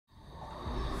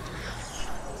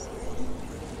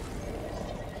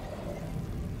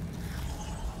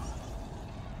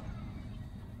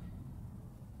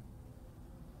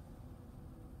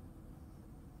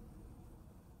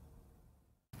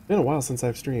Been a while since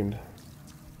I've streamed.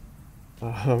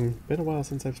 Been a while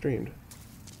since I've streamed.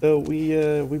 So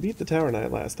we beat the Tower Knight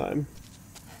last time.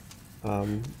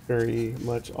 Very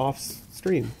much off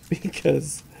stream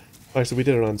because actually we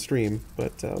did it on stream,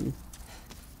 but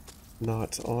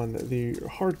not on the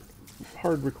hard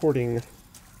recording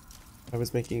I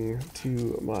was making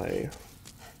to my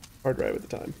hard drive at the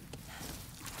time.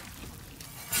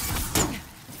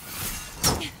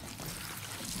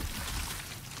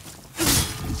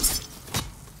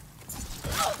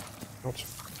 Ouch.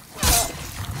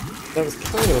 That was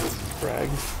kind of a drag.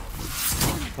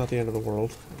 Not the end of the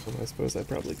world. I suppose I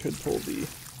probably could pull the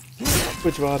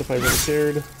Twitch VOD if I really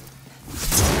cared.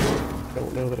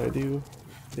 Don't know that I do.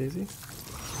 Daisy.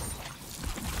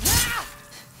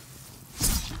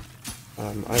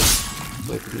 I've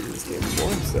played this game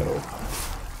before, so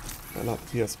not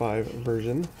the PS5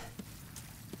 version,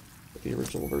 but the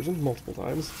original version multiple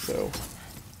times. So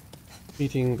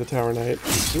beating the Tower Knight,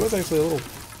 he was actually a little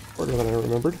harder than I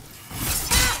remembered.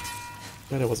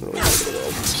 But it wasn't really the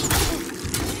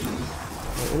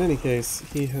world. In any case,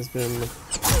 he has been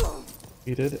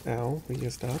defeated. Ow, will you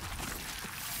stop?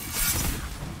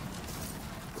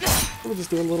 I'm just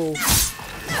doing a little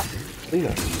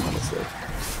cleanup, honestly.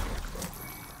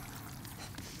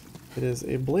 It is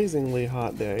a blazingly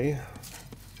hot day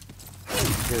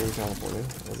here in California,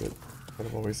 as it kind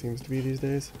of always seems to be these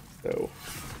days. So,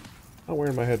 I'm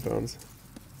wearing my headphones.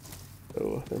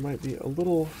 So, there might be a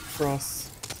little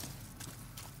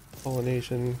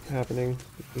cross-pollination happening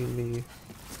between the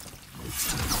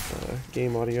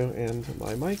game audio and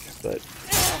my mic, but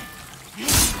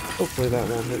hopefully that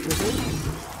won't hit your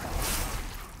face.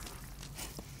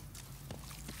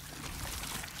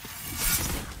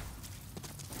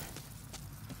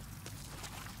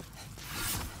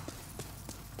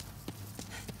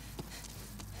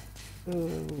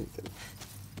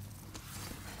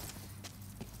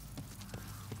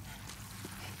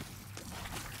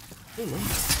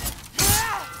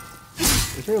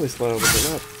 It's really slow, but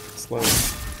they're not slow.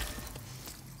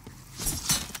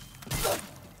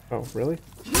 Oh, really?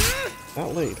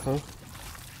 That late, huh?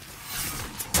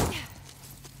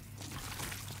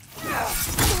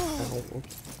 Ow, okay.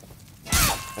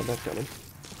 Had that coming.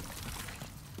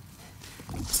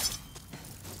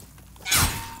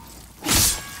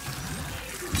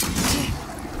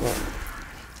 Well,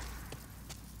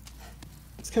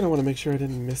 just kind of want to make sure I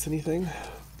didn't miss anything.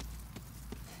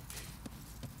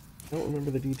 I don't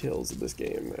remember the details of this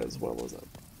game as well as I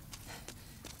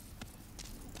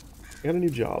got a new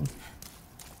job.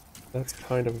 That's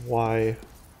kind of why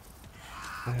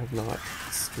I have not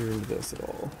streamed this at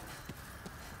all.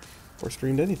 Or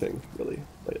streamed anything, really,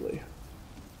 lately.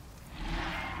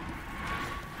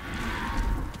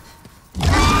 I'm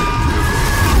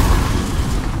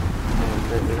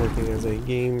currently working as a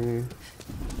game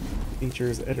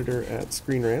features editor at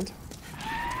Screen Rant.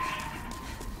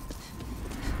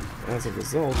 As a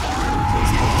result,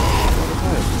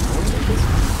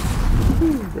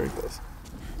 very close.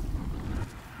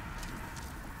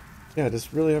 Yeah,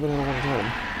 just really haven't had a lot of time.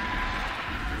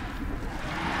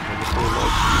 I'm just doing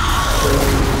like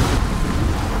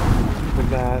with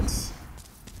that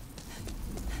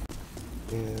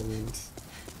and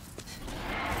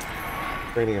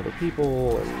training other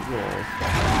people and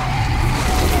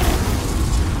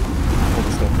all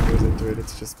the stuff that goes into it.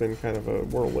 It's just been kind of a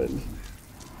whirlwind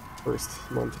first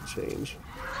month of change.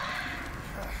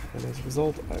 And as a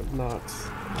result, I've not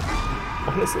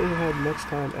honestly had much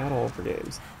time at all for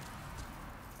games.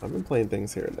 I've been playing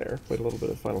things here and there. Played a little bit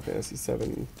of Final Fantasy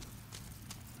VII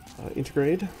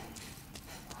Intergrade.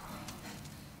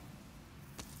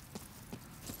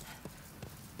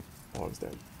 Dog's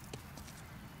dead.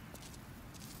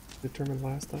 Determined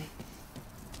last time.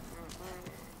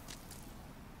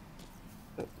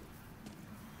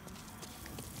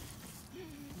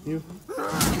 You? I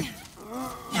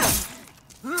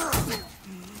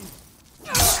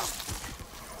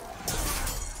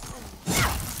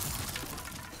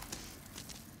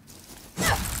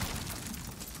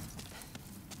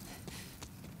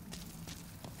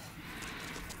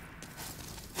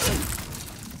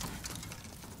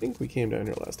think we came down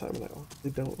here last time and I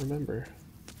honestly don't remember.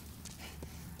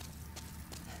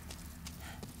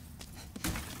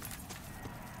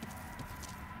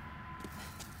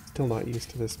 Still not used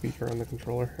to the speaker on the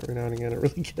controller. Every now and again it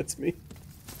really gets me.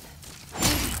 I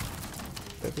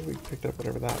think we picked up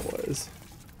whatever that was.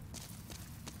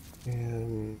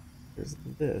 And there's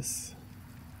this.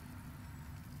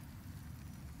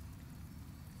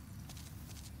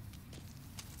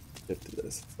 To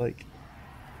this. It's like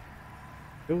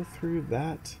go through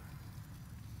that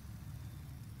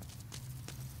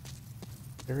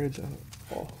Carriage? I don't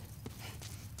recall.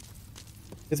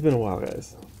 It's been a while,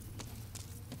 guys.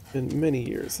 It's been many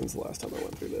years since the last time I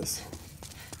went through this.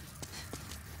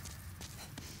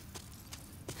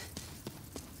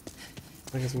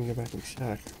 I guess we can go back and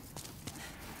check.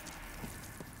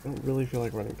 I don't really feel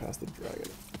like running past the dragon.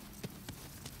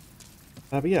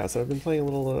 But yeah, so I've been playing a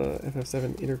little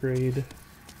FF7 intergrade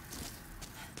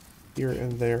here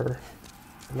and there.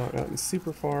 I've not gotten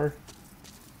super far.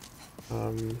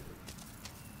 I'm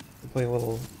playing a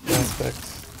little Mass Effect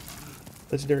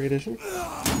Legendary Edition.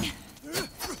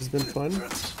 It's been fun.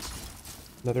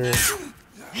 Another game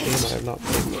I have not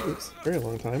played in a very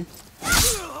long time.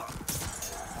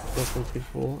 That's been pretty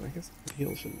cool. I guess the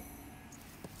heal shouldn't.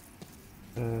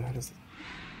 How does it?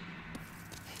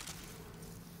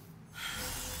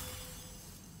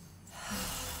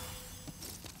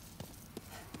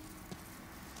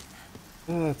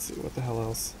 Let's see, what the hell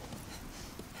else?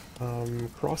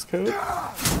 Crosscode?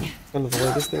 Kind of the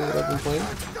latest thing that I've been playing.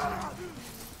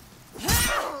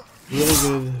 Really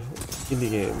good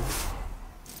indie game.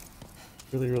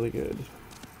 Really, really good.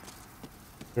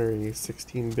 Very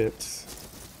 16-bit,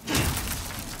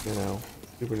 you know,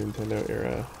 Super Nintendo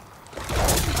era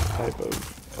type of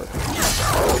art.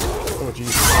 Oh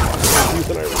jeez. Oh,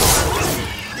 jeez,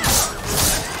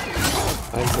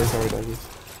 I'm so sorry, doggies.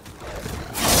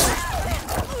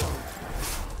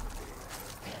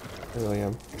 I really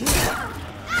am.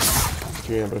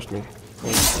 You ambushed me.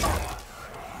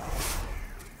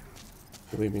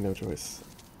 You leave me no choice.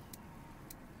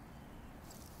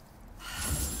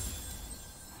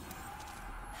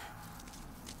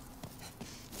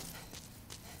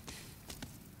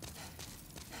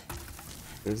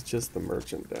 There's just the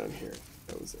merchant down here.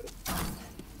 That was it.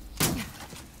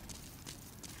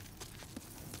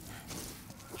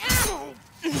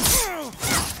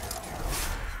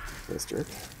 This jerk.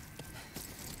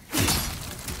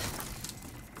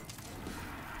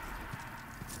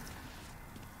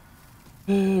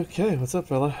 Okay, what's up,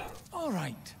 fella? All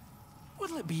right.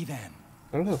 What'll it be then?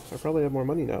 I don't know. I probably have more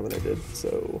money now than I did,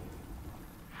 so...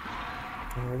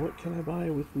 what can I buy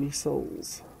with me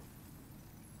souls?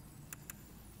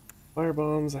 Fire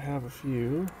bombs, I have a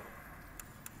few.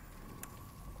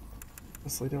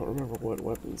 Honestly, don't remember what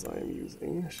weapons I am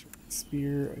using.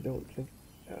 Spear, I don't think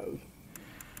I have.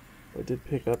 I did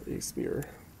pick up a spear.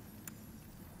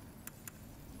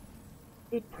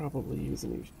 Could probably use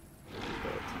an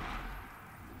but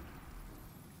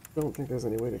I don't think there's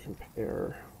any way to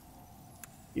compare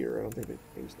here. I don't think they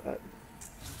changed that.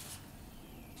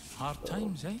 Hard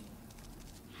times, eh?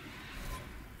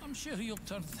 I'm sure you'll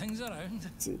turn things around.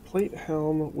 Let's see, plate,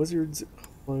 helm, wizard's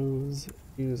clothes,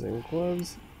 using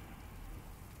gloves,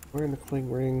 wearing the cling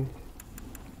ring,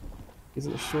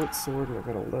 using a short sword, and I've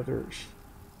got a leather.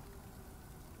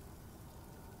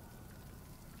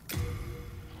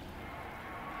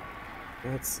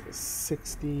 That's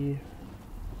 60,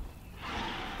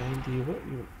 90, what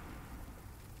even?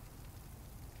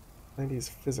 90 is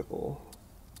physical.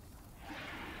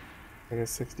 I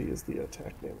guess 60 is the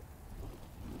attack damage.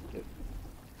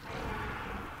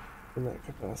 In that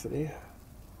capacity.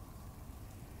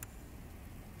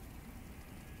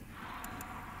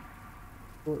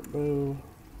 Short bow.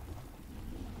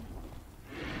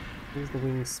 Here's the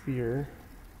winged spear.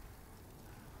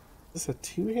 Is this a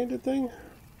two-handed thing?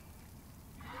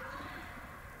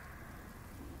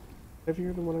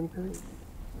 Heavier than what I'm carrying?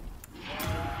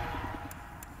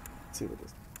 Let's see what it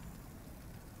is.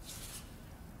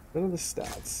 None of the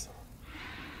stats.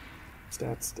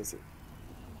 Stats does it.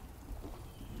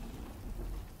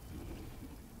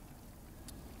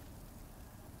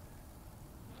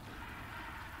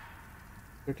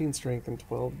 "13 strength and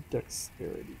 12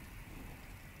 dexterity.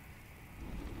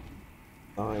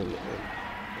 9 and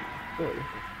good.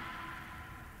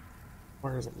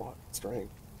 Requires a lot of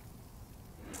strength.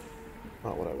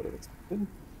 Not what I would have expected.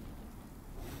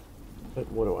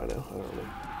 But what do I know? I don't know.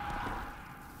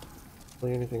 Tell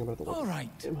you anything about the all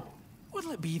right. game?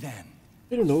 What'll it be then?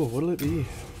 I don't know. What'll it be?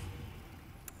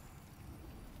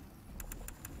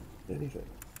 Anything.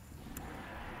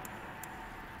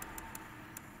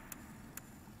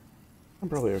 I'm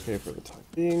probably okay for the time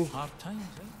being. Hard times,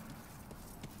 eh?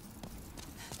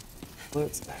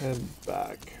 Let's head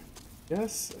back.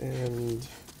 Yes, and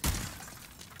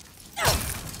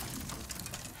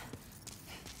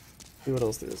see what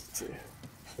else there is to see.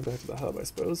 Go back to the hub, I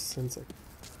suppose, since I can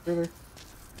further.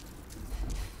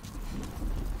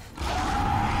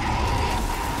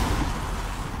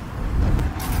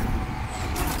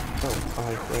 Oh,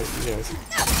 hi, right, you guys.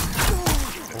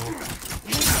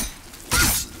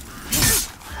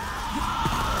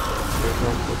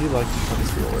 I do like how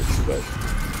this wheel works, but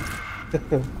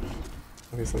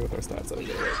Obviously with our stats I'm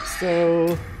getting it. So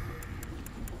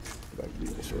go back to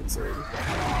use the short sword.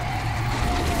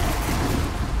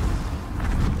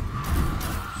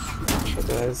 That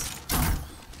dies.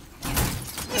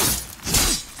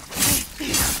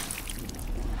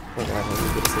 Oh god, I need to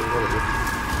get a save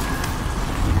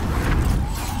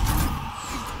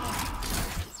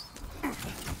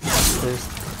first.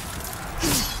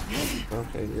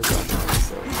 Okay, you're back now,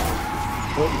 so.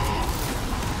 Oh,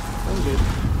 I'm good.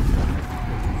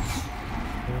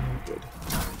 Good.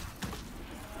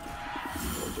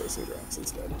 I'll enjoy some grass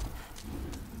instead.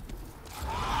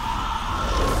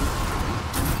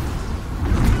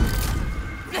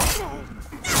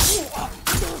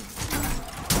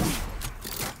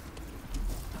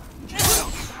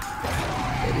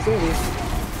 He's over.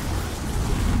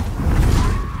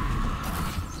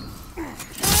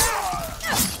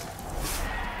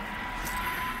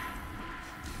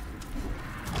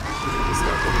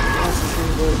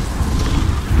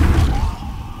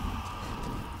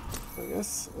 I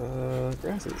guess,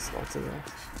 grasses, lots of grass.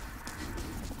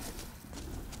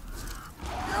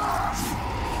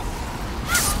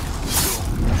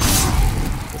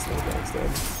 That's not a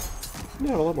backstab. I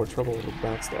have a lot more trouble with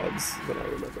backstabs than I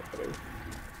remember having.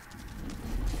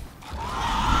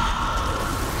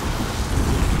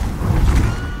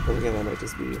 But again, that might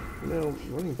just be,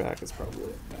 running back is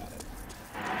probably bad.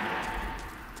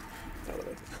 Now that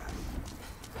I think about it.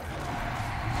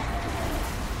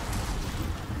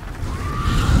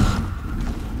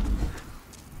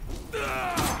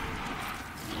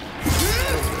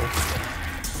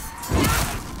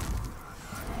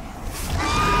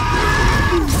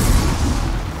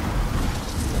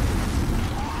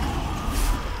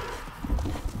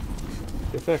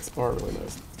 The effects are really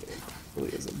nice in this game. It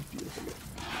really is a beautiful game.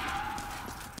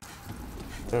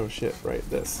 Oh shit, right,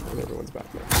 this. And everyone's back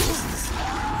now. This is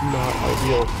not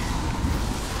ideal.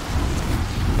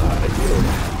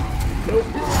 Nope.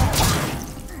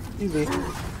 Excuse me.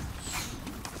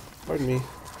 Pardon me.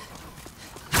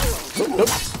 Nope.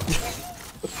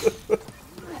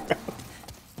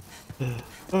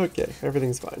 Okay,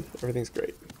 everything's fine. Everything's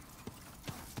great.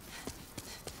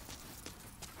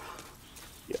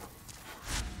 Yeah.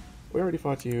 We already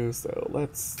fought you, so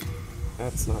that's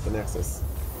not the Nexus.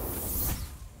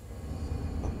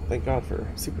 Thank God for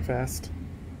super fast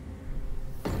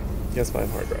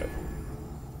PS5 hard drive.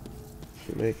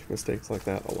 You make mistakes like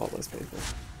that a lot less painful.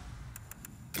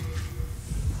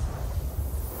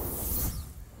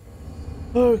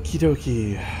 Okie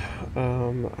dokie.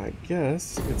 I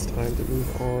guess it's time to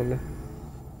move on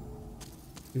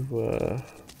to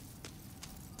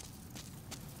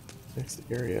next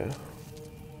area.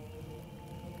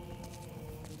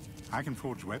 I can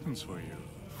forge weapons for you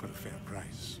for a fair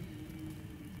price.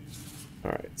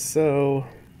 Alright, so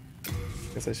I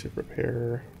guess I should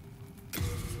repair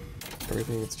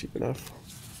everything that's cheap enough.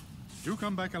 Do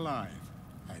come back alive.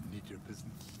 I need your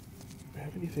business. Do I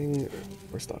have anything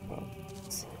for stockpile?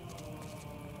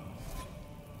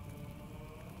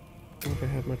 I don't know if I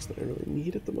have much that I really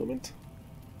need at the moment.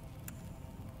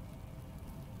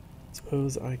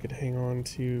 Suppose I could hang on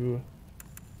to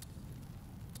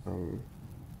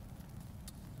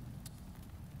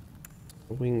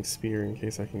a winged spear in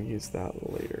case I can use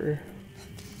that later.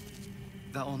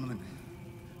 That ornament.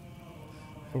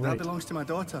 Oh, right. That belongs to my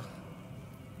daughter.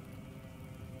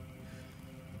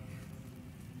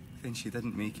 Then she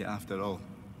didn't make it after all.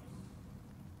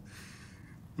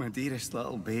 My dearest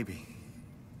little baby.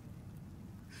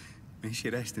 May she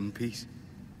rest in peace.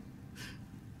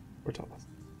 Or Thomas.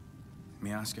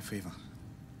 May I ask a favor?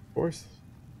 Of course.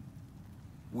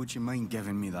 Would you mind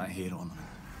giving me that hair ornament?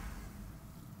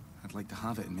 I'd like to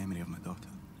have it in memory of my daughter.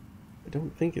 I don't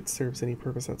think it serves any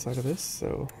purpose outside of this,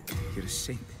 so... You're a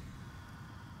saint.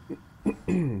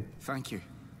 Thank you.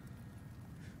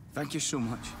 Thank you so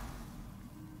much.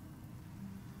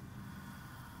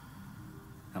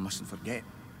 I mustn't forget.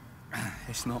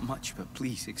 It's not much, but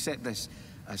please accept this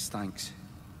as thanks.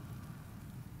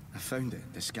 I found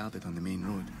it discarded on the main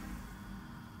road.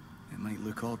 It might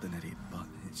look ordinary, but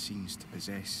it seems to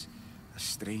possess a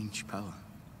strange power.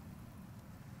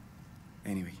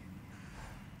 Anyway,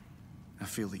 I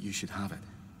feel that you should have it.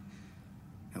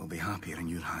 It will be happier in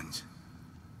your hands.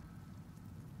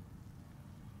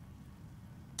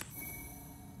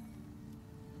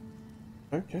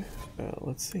 Okay,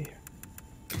 let's see.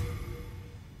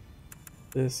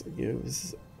 This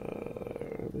gives,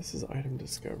 this is item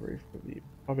discovery for the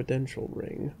providential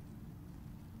ring.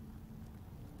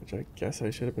 Which I guess I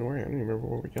should have been wearing. I don't even remember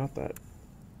where we got that.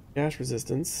 Gash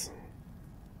resistance.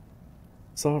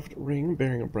 Soft ring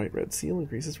bearing a bright red seal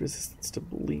increases resistance to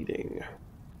bleeding.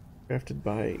 Crafted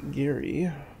by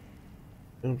Gary,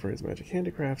 known for his magic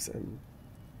handicrafts and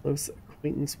close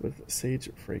acquaintance with Sage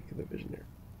Frake the Visionary.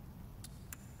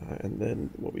 And then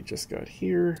what we just got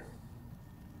here,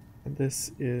 and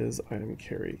this is item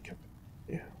carry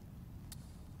capacity.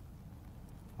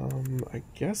 I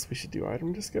guess we should do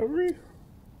item discovery?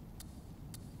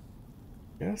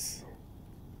 Yes.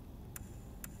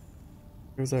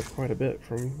 Goes up quite a bit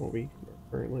from what we are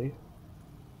currently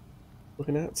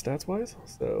looking at stats-wise,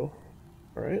 so,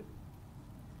 alright.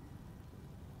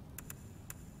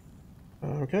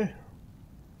 Okay.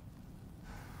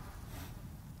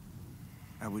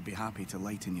 I would be happy to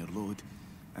lighten your load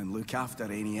and look after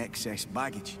any excess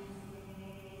baggage.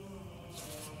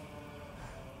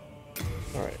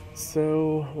 Alright,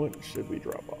 so what should we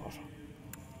drop off?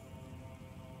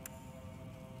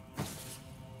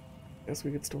 Guess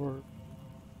we could store...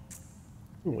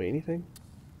 weigh anything?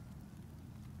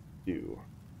 Do.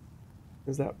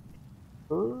 Is that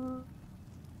per?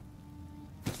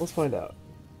 Let's find out.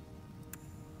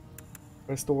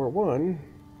 If I store one...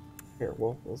 Here,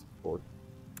 well, let's store...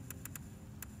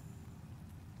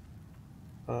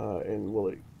 and will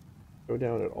it go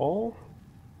down at all?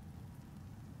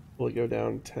 Will it go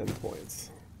down 10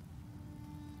 points?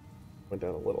 Went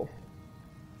down a little.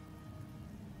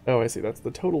 Oh, I see. That's the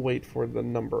total weight for the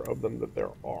number of them that there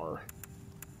are.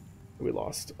 We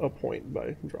lost a point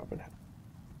by dropping half.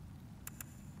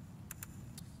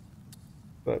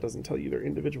 That doesn't tell you their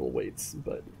individual weights,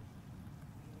 but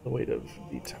the weight of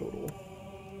the total.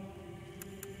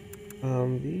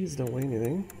 These don't weigh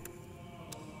anything.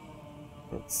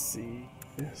 Let's see.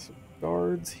 Some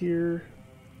guards here.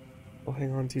 I'll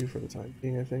hang on to for the time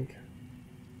being, I think.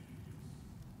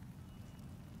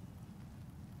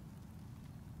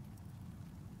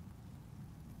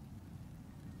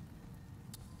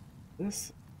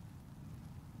 This.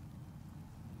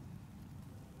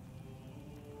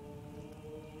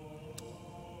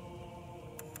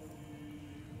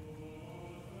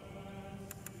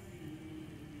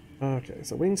 Okay,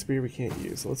 so wing spear we can't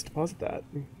use, so let's deposit that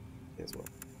as well.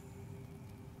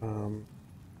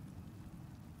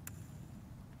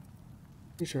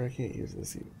 Pretty sure I can't use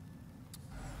this either.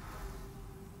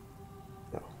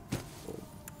 No.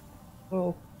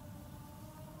 Well,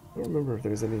 I don't remember if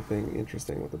there's anything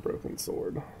interesting with the broken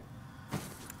sword.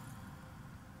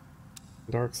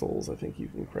 Dark Souls, I think you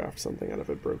can craft something out of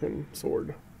a broken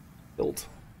sword hilt,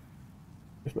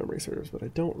 if memory serves, but I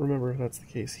don't remember if that's the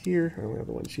case here. I only have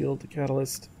the one shield, the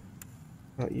catalyst.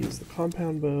 Not use the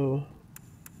compound bow.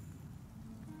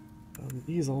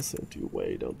 These also do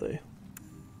weigh, don't they?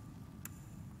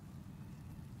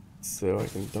 So I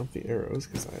can dump the arrows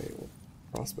because I will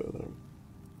crossbow that I'm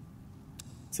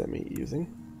semi-using.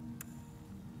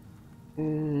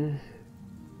 Oh,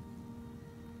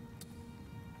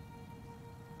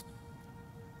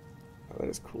 that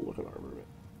is cool looking armament.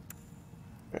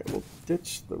 Alright, we'll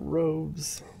ditch the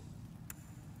robes.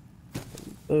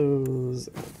 And those,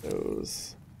 and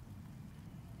those.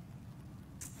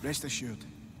 Rest assured,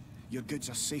 your goods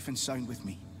are safe and sound with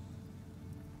me.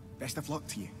 Best of luck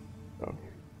to you. Oh.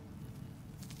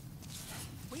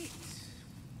 Wait,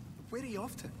 where are you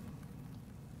off to?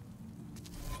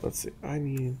 Let's see, I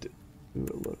need to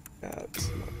look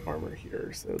at my armor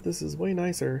here. So this is way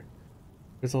nicer.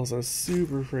 It's also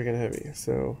super friggin' heavy,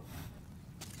 so...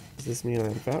 Does this mean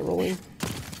I'm fat rolling?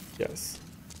 Yes.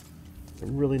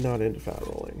 I'm really not into fat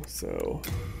rolling, so...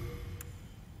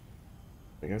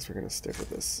 I guess we're gonna stick with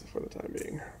this for the time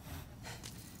being.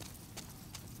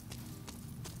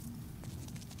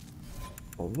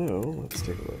 Although, let's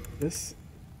take a look. This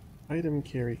item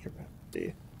carry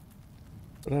capacity.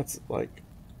 But that's like...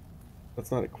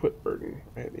 That's not equip burden,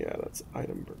 right? Yeah, that's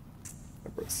item burden.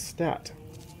 Separate stat.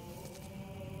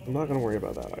 I'm not gonna worry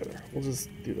about that either. We'll just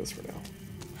do this for now.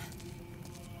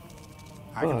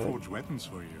 I can forge weapons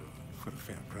for you for a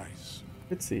fair price.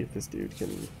 Let's see if this dude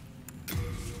can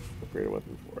upgrade a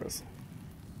weapon for us.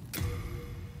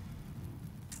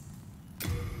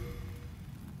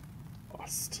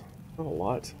 Lost. Not a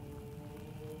lot.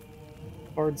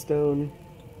 Hardstone.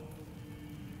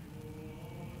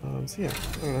 So yeah,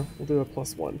 I don't know. We'll do a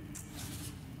 +1.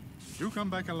 Do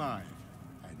come back alive.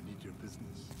 I need your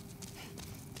business.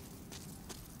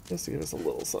 Just to give us a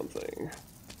little something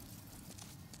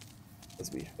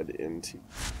as we head into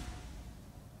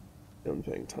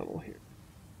Stonefang Tunnel here.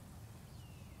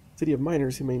 City of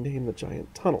miners who maintain the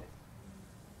giant tunnel.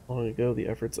 Long ago, the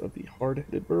efforts of the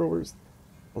hard-headed burrowers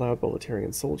allowed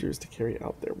Bolitarian soldiers to carry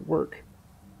out their work.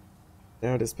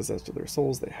 Now dispossessed of their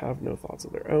souls, they have no thoughts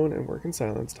of their own and work in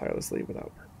silence tirelessly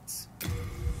without purpose.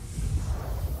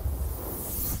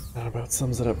 That about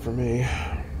sums it up for me.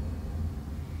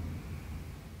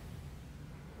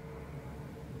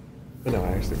 But no, I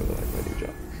actually really like my new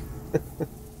job.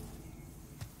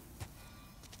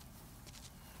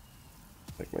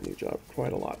 Like my new job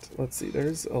quite a lot. Let's see,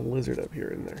 there's a lizard up here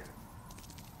in there.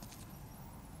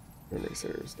 Memory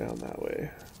serves down that way.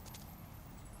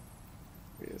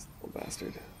 Here he is, little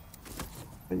bastard.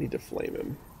 I need to flame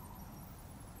him.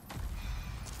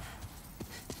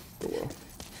 Oh well.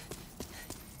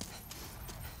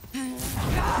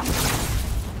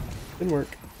 Didn't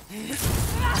work.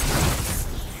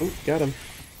 Oh, got him.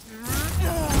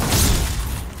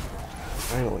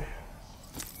 Finally.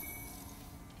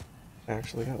 I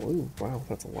actually got, ooh, wow,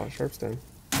 that's a lot of sharpstone.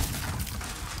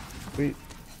 Sweet.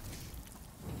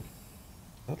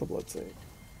 Not the blood sink.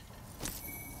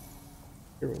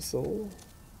 Hero soul.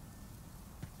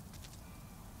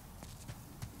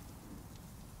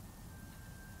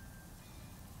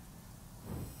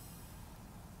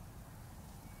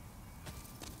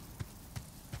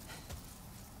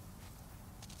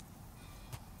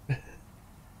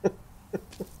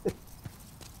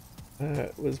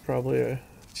 That was probably a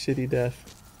shitty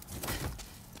death.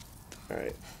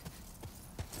 Alright.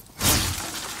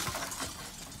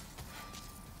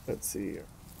 Let's see.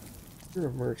 You're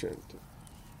a merchant.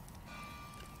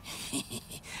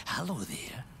 Hello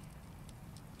there.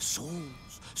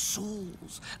 Souls,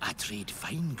 souls. I trade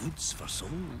fine goods for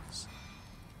souls.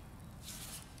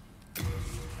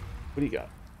 What do you got?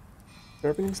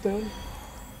 Sharpening stone?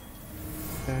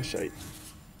 Ashite.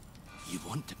 You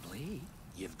want to play?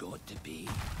 You've got to pay.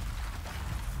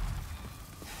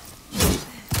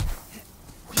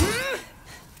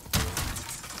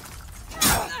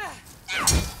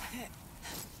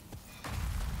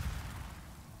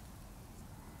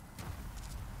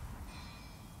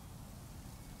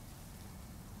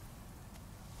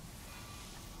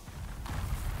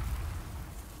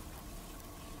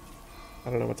 I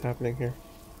don't know what's happening here.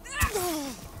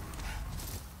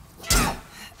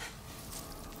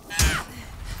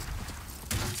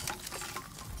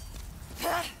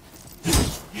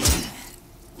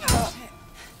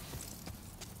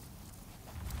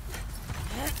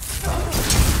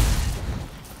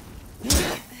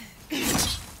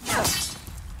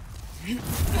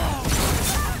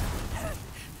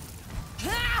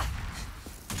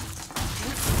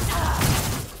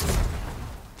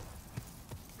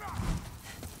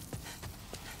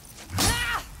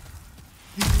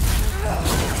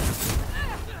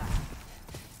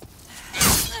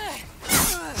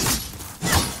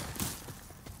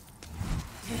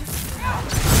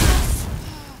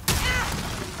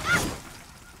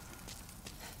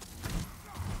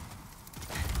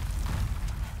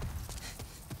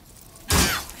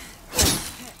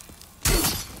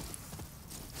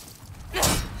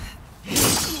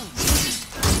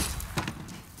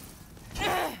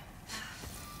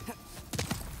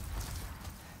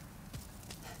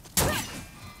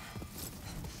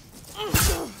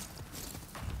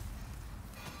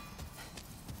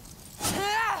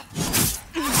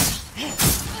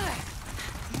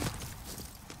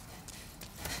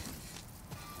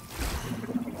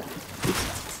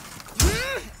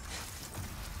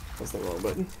 That's the wrong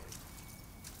button.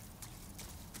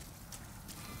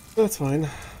 That's fine.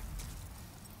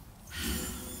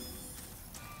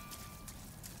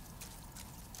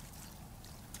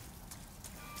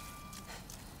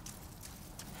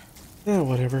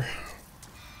 Whatever.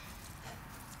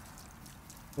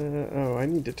 Oh, I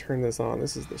need to turn this on.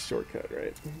 This is the shortcut,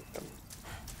 right?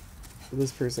 So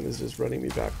this person is just running me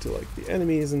back to like the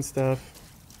enemies and stuff,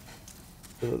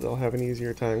 so that they'll have an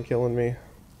easier time killing me.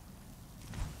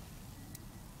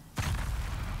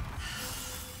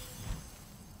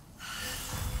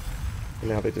 And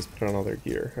now they just put on all their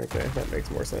gear. Okay, that makes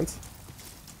more sense.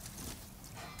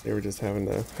 They were just having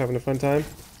a fun time.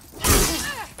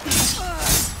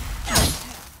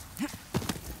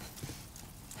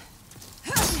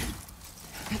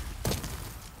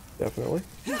 Definitely.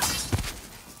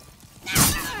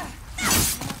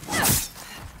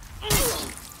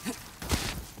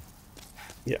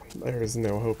 Yeah, there is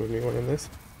no hope of me winning this.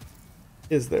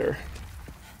 Is there?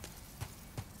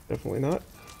 Definitely not.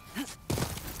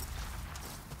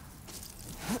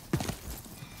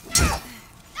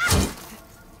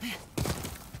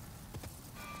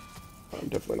 I'm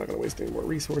definitely not going to waste any more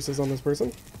resources on this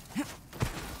person.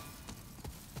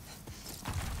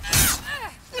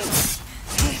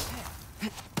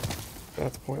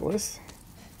 That's pointless.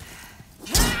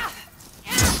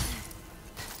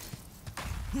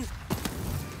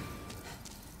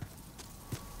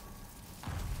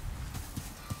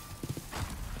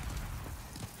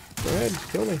 Go ahead,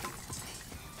 kill me.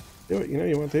 Do it, you know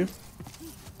you want to.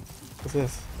 What's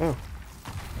this? Oh.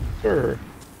 Sure.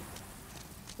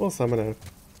 We'll summon a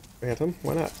Phantom,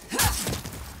 why not?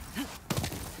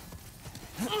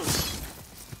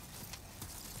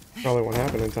 Probably won't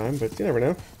happen in time, but you never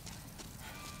know.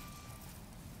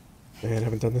 Man, I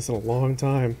haven't done this in a long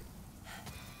time.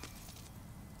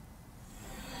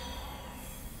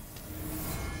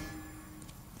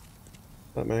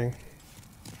 That man.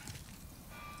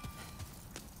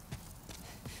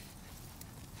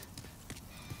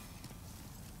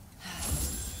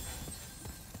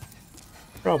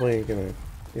 Probably ain't gonna,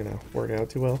 you know, work out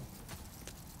too well.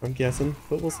 I'm guessing,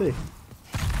 but we'll see.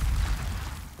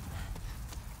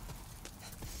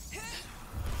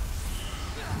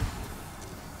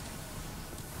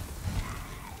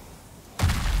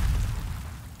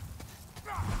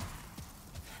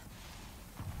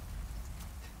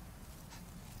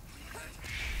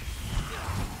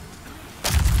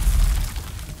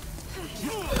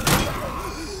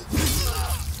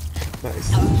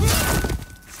 Nice.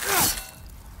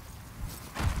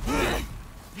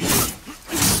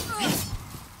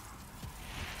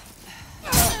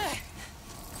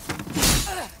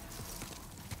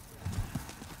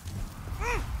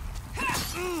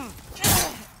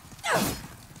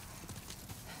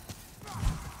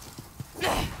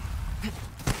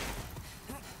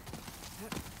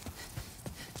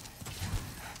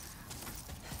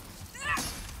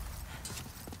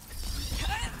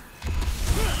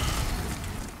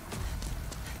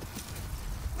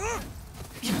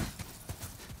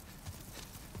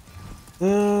 I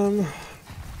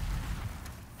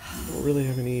don't really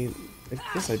have any. I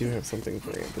guess I do have something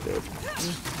for antidote.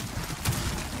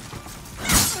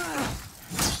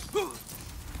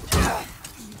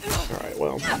 Alright,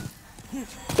 well.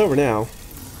 It's over now.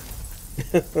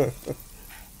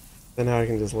 Then now I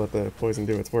can just let the poison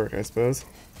do its work, I suppose.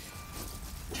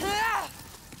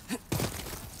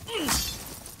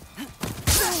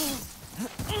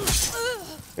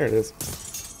 There it is.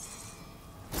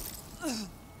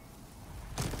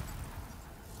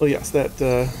 Well, yes, that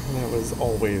was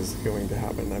always going to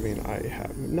happen. I mean, I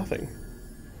have nothing.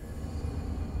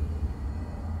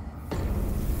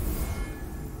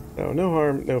 So, no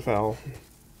harm, no foul.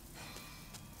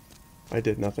 I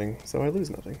did nothing, so I lose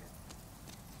nothing.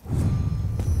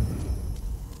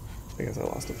 I guess I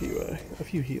lost a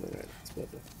few healing items, but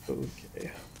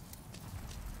okay.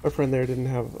 Our friend there didn't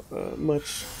have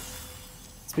much to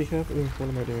speak of. Ooh, what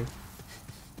am I doing?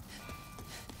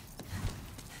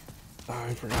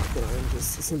 I forgot that I'm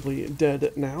just simply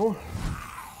dead now.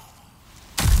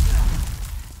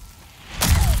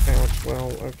 Ouch,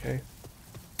 well, okay.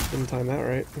 Didn't time that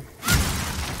right.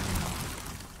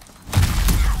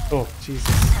 Oh,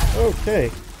 Jesus.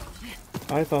 Okay.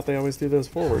 I thought they always do those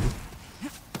forward.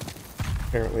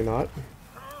 Apparently not.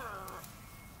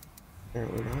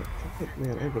 Apparently not.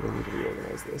 Man, I really need to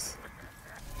reorganize this.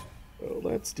 So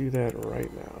let's do that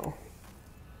right now.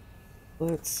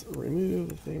 Let's remove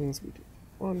the things we do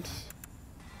want.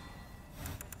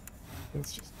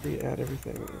 Let's just re-add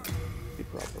everything in the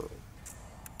proper.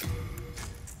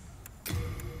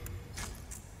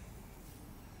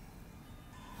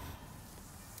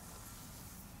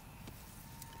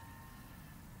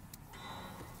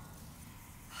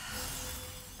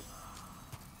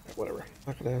 Whatever.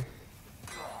 Not gonna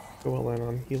go all in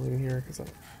on healing here because I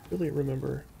really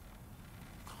remember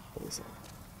what was up.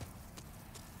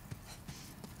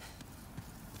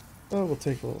 Oh, we'll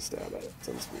take a little stab at it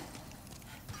since we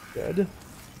dead.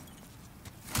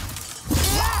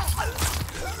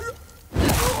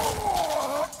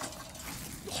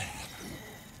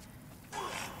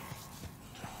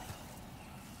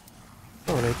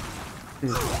 Oh, and I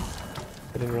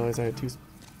didn't realize I had two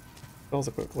spells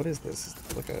equipped. What is this? Is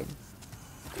it like a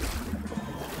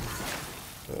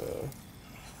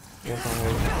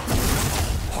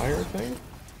anti-fire thing?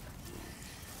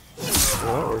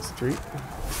 Well, that works a treat.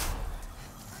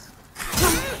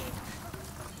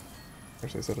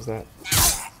 Actually, so does that.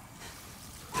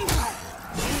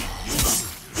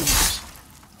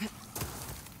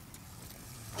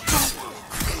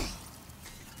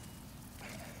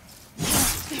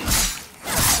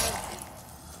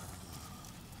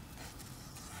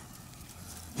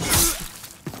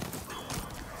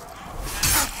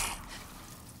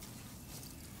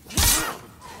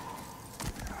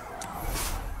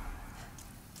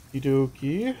 Okie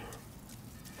dokie.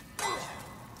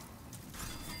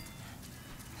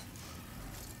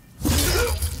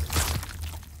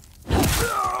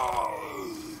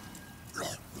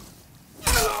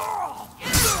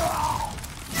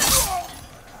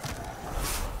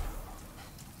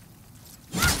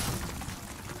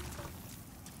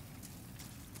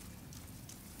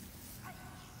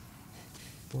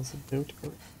 Was a note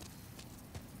or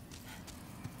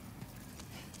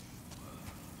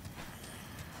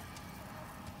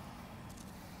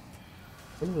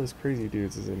One of those crazy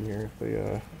dudes is in here.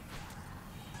 The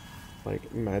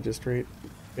like magistrate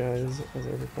guys, as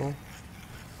I recall.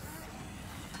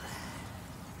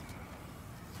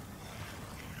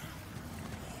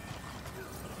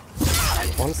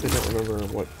 Honestly, don't remember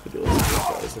what the deal is with these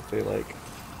guys. If they like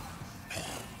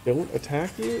don't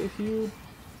attack you if you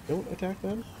don't attack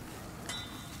them.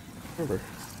 Remember.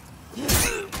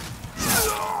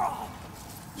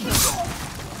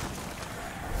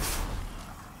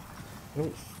 I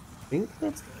don't think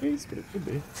that's the case, but it could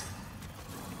be.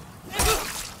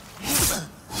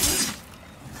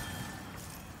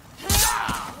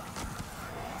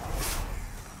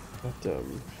 That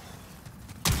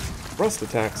rust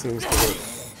attack seems to work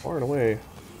far and away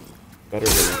better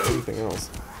than anything else.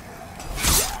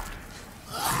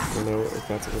 I don't know if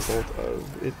that's a result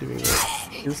of it doing like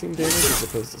piercing damage as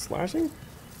opposed to slashing.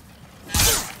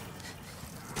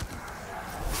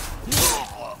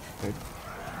 I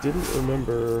didn't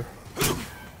remember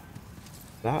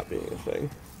that being a thing.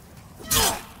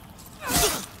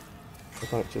 I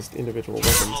thought just individual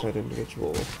weapons had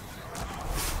individual,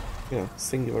 yeah,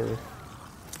 singular,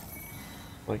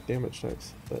 like, damage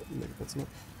types, but maybe that's not.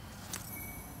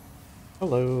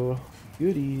 Hello,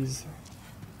 goodies.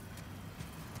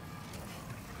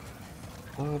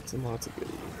 Lots and lots of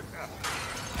goodies.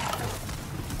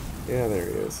 Yeah, there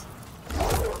he is.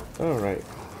 Alright,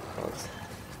 dogs.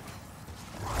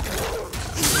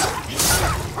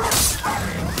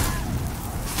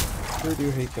 Sure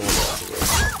do hate killing bosses.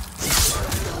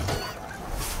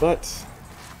 But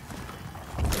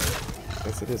I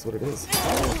guess it is what it is.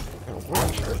 Oh,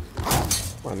 wow.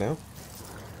 Come on now.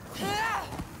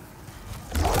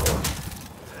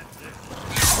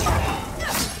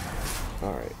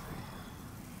 Alright.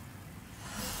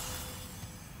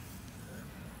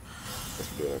 Guess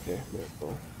we're doing okay.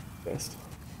 Well, best.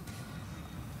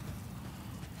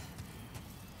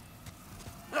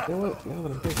 You know what? Now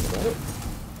that I'm thinking about it,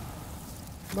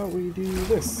 how about we do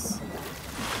this?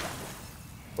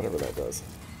 Whatever that does.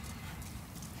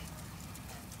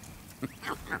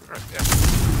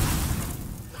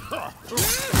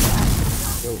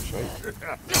 Oh, shite.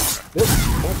 Nope,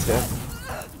 that's death.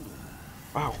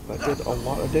 Wow, that did a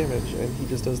lot of damage, and he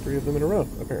just does 3 of them in a row,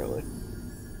 apparently.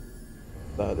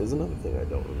 That is another thing I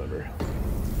don't remember.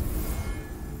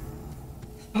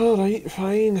 Alright,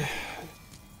 fine.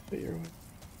 Put your way.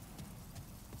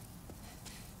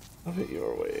 Have it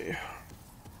your way.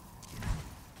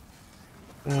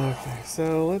 Okay,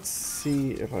 so let's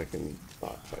see if I can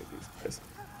not fight these guys.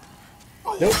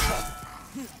 Nope!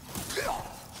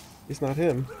 He's not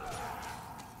him.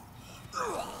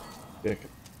 Dick.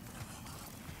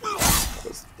 That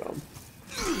was dumb.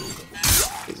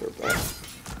 These are bad.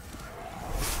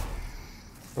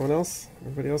 No one else?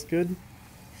 Everybody else good?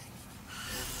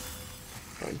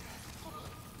 Fine.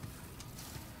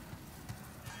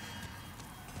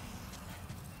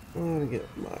 I want to get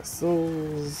my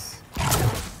souls.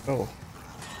 Oh.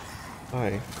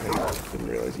 Hi. I didn't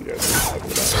realize you guys were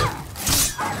talking about it.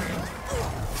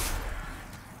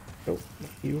 Oh,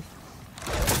 you.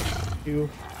 You.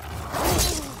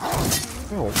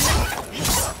 Oh.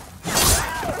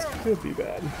 This could be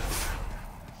bad.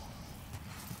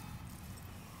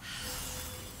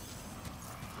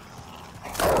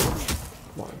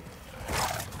 Come on.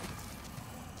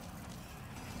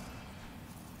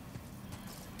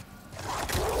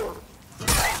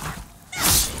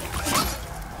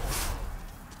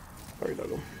 Sorry,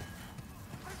 dug him.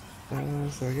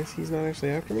 So I guess he's not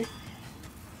actually after me?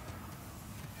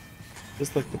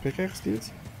 Just like the pickaxe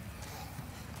dudes?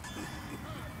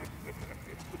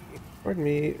 Pardon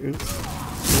me.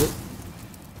 Oops. Nope.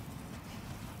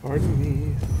 Pardon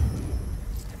me.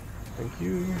 Thank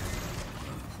you.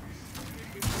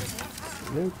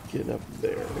 No getting up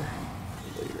there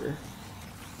later.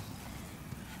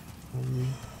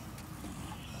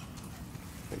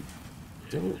 I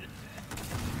don't.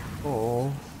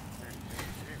 Oh.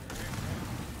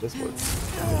 This works.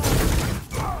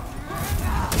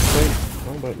 Wait,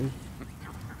 wrong button.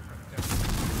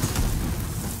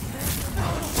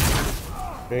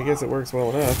 Okay, I guess it works well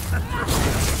enough.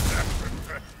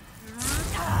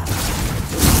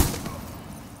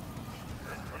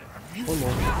 One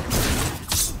more.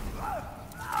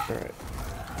 Alright.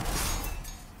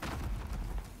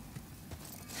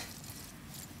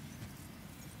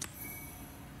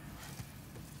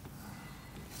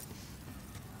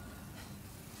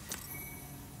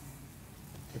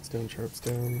 Stone, sharp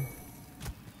stone,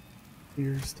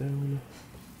 clear stone.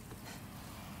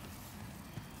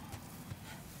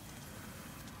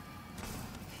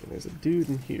 And there's a dude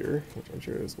in here, which I'm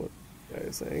sure is what the guy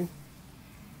is saying.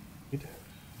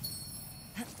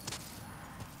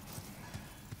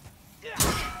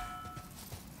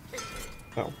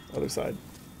 Oh, other side.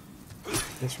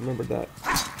 Just remembered that.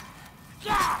 I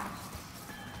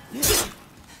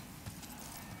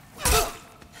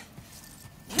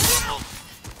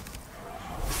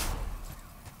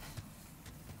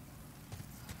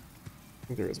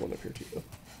think there is one up here too, though.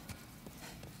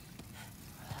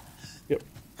 Yep.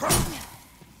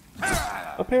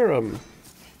 A pair of them.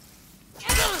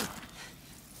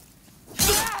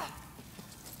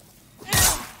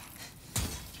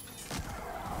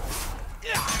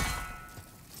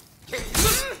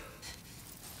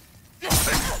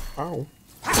 Ow.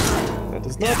 That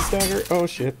does not stagger. Oh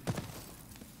shit.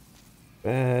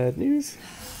 Bad news.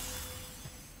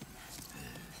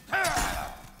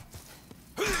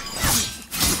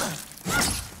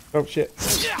 Oh shit.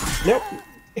 Nope.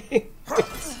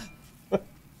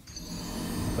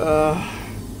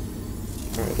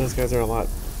 Alright, those guys are a lot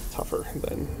tougher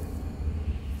than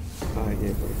I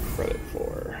gave them credit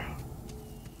for.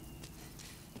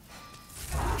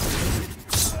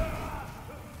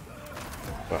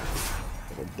 Well,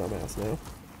 I'm a dumbass now.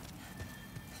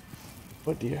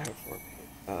 What do you have for me?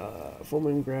 Full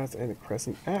moon grass and a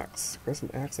crescent axe.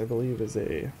 Crescent axe, I believe, is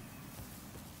a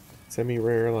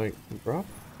semi-rare, like, drop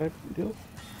type deal.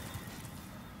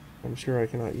 I'm sure I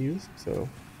cannot use, so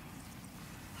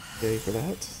yay for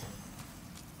that.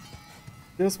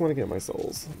 Just want to get my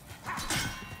souls.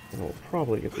 And I'll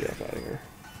probably get the F out of here.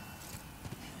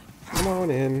 Come on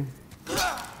in.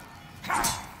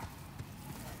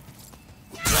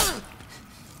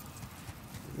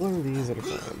 One of these at a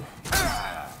time.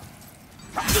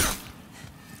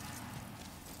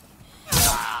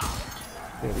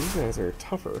 Yeah, these guys are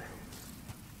tougher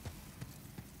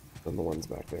than the ones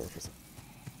back there for some.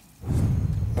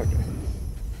 Okay.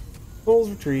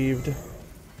 Souls retrieved.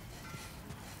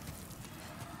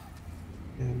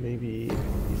 And maybe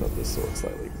use up this sword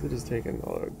slightly, because it has taken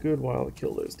a good while to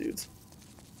kill those dudes.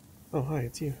 Oh, hi,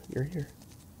 it's you. You're here.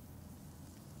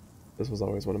 This was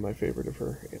always one of my favorite of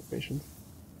her animations.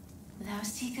 Thou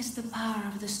seekest the power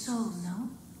of the soul, no?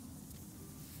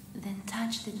 Then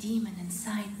touch the demon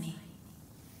inside me.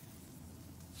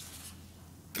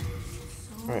 Soul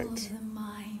Right. of the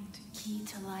mind, key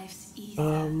to life's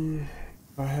ether.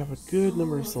 If I have a good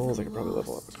number of souls, I could probably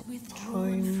level up a couple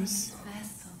times.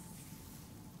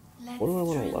 What do I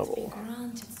want to level?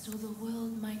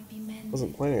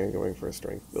 Wasn't planning on going for a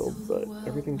strength build, but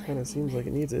everything kind of seems like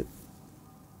it needs it.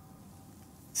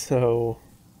 So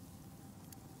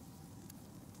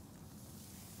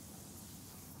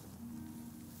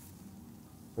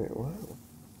wait, what?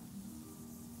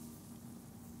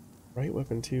 Right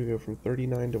weapon 2 go from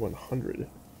 39 to 100.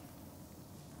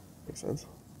 Makes sense.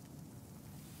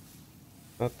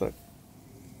 Not the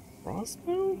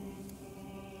crossbow?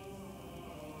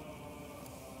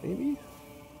 Maybe?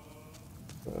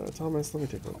 Thomas, let me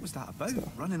take a look. What was that about?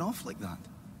 Running off like that?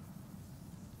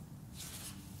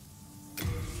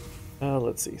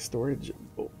 Let's see. Storage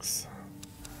books.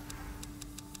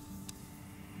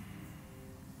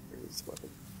 Here's weapon.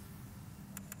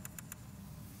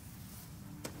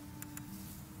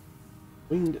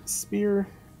 Winged spear.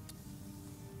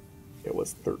 It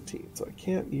was 13, so I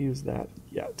can't use that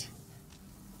yet.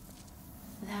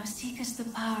 Thou seekest the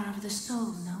power of the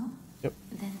soul, no? Yep.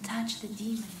 Then touch the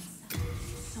demon inside.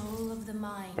 Soul of the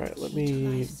mind. Alright, let key to me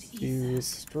life's do ether.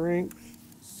 strength.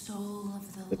 Soul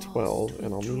of The the 12,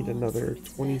 and I'll need withdrawn another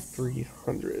from its vessel.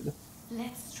 2300.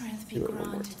 Let strength be Do it one more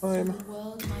granted time. so the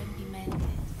world might be mended.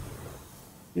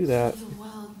 Do that. So the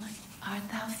world might... Art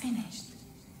thou finished?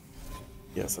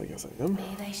 Yes, I guess I am.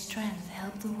 May thy strength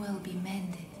help the world be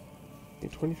mended. Okay,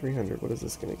 2300, what is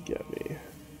this gonna get me?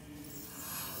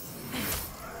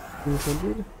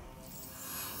 200?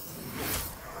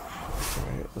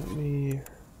 Alright, let me...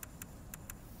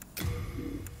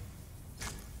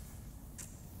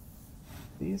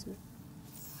 These?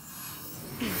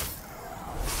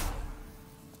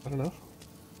 Not enough?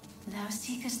 Thou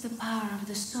seekest the power of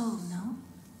the soul, no?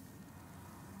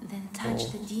 Then touch Oh.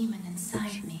 the demon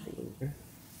inside me. Okay.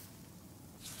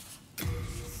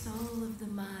 Soul of the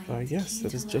mind. Yes, key that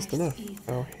to is just life's enough.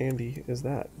 ether. How handy is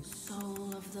that?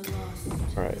 Soul of the lost.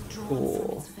 Alright, withdrawn cool.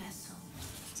 from its vessel.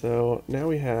 So now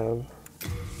we have...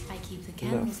 I keep the Enough.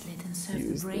 candles lit and serve Use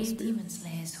the this brave spear. demon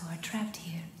slayers who are trapped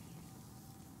here.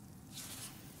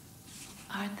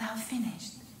 Art thou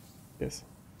finished? Yes.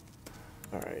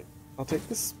 Alright, I'll take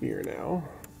the spear now.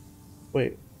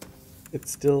 Wait,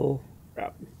 it's still...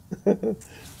 Crap.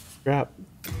 Crap.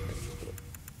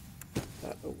 Put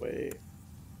that away.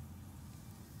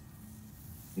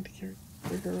 Need to carry the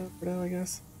trigger around for now, I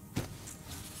guess.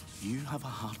 You have a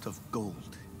heart of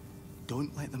gold.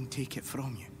 Don't let them take it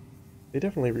from you. They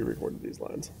definitely re-recorded these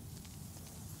lines.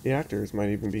 The actors might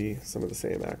even be some of the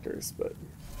same actors, but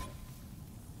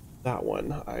that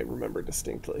one I remember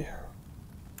distinctly.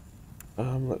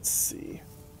 Let's see.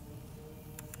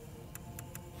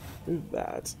 Do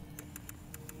that.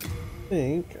 I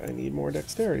think I need more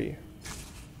dexterity.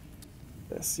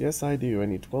 Yes, I do. I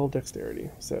need 12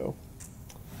 dexterity, so...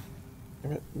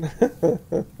 Damn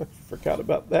it. Forgot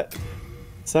about that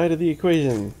side of the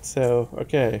equation. So,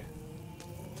 okay.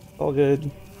 All good.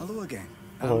 Hello again.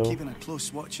 Hello. I'm keeping a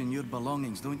close watch on your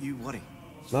belongings, don't you worry.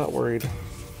 Not worried.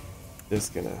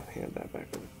 Just gonna hand that back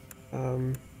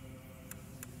over.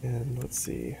 And let's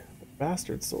see.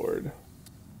 Bastard sword.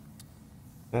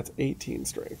 That's 18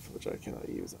 strength, which I cannot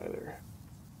use either.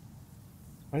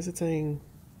 Why is it saying...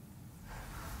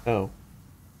 Oh.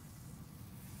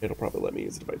 It'll probably let me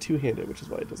use it if I two-hand it, which is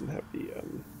why it doesn't have the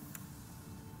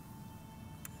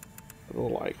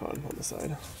little icon on the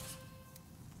side.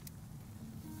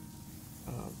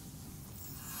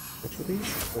 Which are these?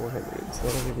 400, so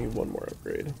that'll give me one more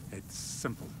upgrade. It's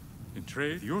simple. In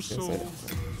trade, your Yes, I soul. know.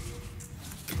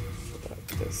 What about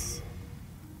this?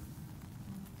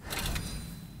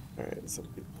 Alright, so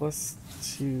plus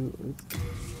 2... Oops.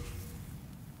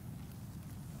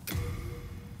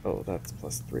 Oh, that's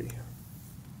plus 3.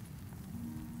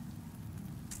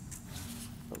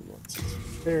 Let's just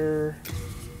repair.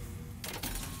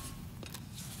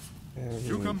 And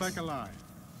You come back alive.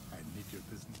 I need your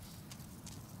business.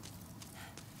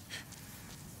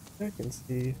 I can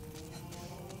see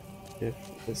if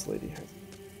this lady has...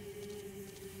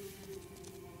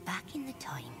 Back in the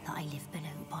time that I lived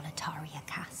below Boletaria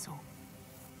Castle,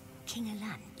 King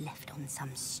Alan left on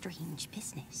some strange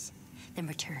business, then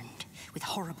returned with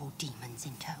horrible demons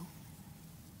in tow.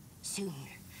 Soon,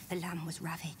 the land was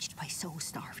ravaged by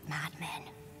soul-starved madmen.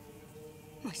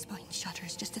 My spine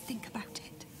shudders just to think about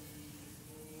it.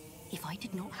 If I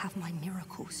did not have my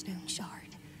miracle stone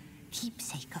shard,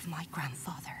 keepsake of my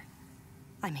grandfather,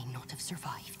 I may not have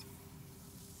survived.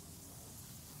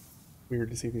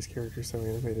 Weird to see these characters so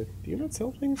animated. Do you not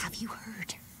sell things? Have you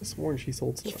heard? I sworn she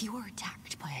sold stuff. If you are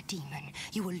attacked by a demon,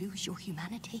 you will lose your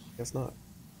humanity. Guess not.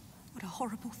 What a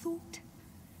horrible thought.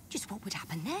 Just what would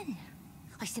happen then?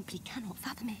 I simply cannot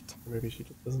fathom it. Or maybe she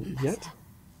just doesn't Massa. yet?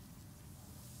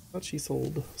 Thought she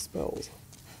sold spells.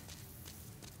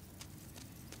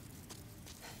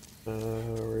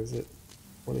 Or is it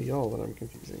one of y'all that I'm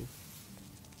confusing?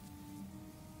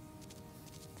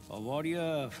 A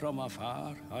warrior from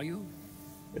afar, are you?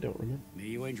 I don't remember. May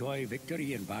you enjoy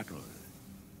victory in battle.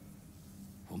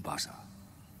 Umbasa.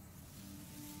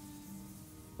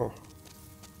 Oh,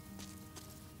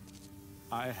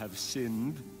 I have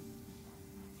sinned.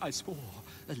 I swore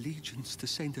allegiance to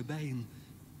Saint Urbain,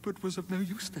 but was of no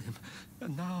use to him.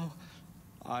 And now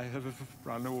I have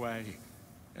run away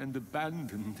and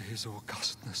abandoned his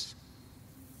augustness.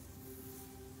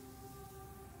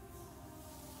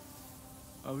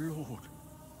 O Lord,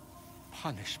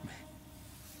 punish me,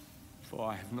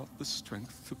 for I have not the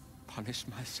strength to punish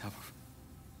myself.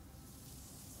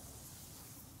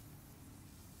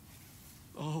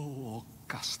 Oh,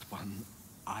 August One,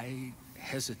 I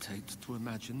hesitate to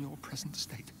imagine your present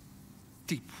state.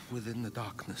 Deep within the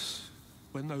darkness,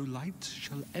 where no light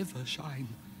shall ever shine,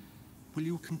 will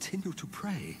you continue to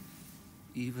pray,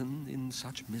 even in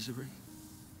such misery?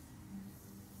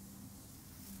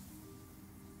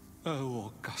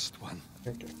 Oh, August One,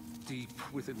 okay. deep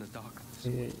within the darkness.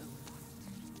 Yeah.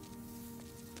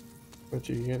 But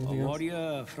you get A anything else?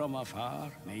 warrior from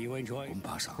afar, may you enjoy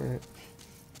Umbasa. Alright.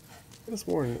 I could have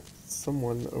sworn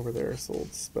someone over there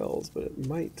sold spells, but it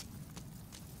might...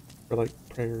 Or like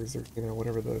prayers or, you know,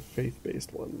 whatever the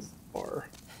faith-based ones are.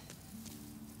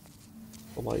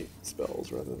 The light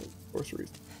spells rather than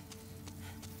sorceries.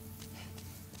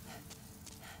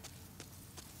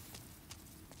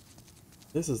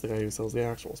 This is the guy who sells the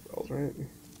actual spells, right?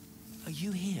 Are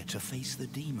you here to face the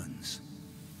demons?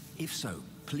 If so,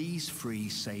 please free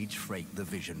Sage Frake the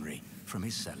Visionary from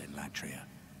his cell in Latria.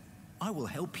 I will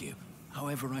help you,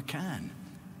 however I can.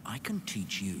 I can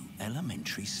teach you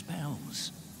elementary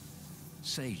spells.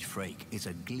 Sage Frake is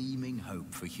a gleaming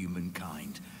hope for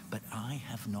humankind, but I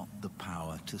have not the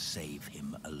power to save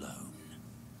him alone.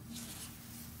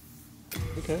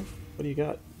 Okay, what do you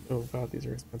got? Oh god, these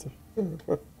are expensive. Can't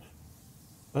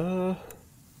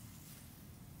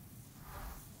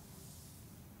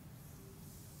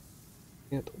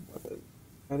weapon.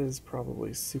 That is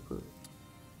probably super.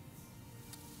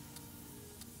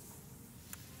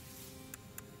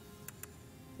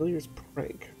 Familiar's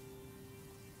Prank.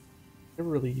 Never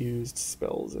really used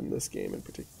spells in this game in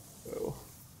particular, so.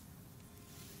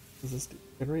 Does this do?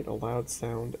 Generate a loud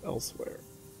sound elsewhere?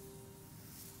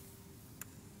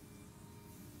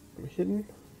 I'm hidden.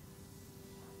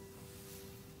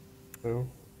 So,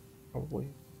 probably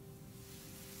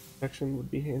protection would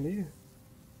be handy.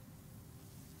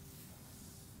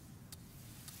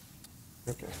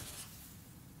 Okay.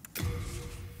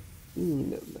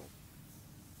 No.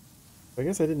 I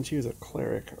guess I didn't choose a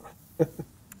cleric.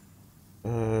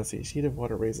 Let's see, sheet of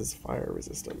water raises fire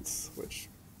resistance, which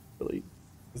really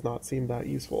does not seem that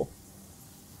useful,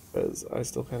 because I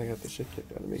still kind of got the shit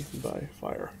kicked out of me by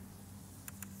fire.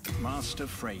 Master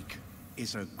Frake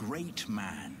is a great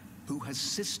man who has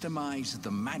systemized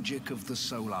the magic of the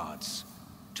soul arts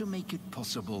to make it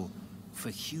possible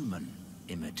for human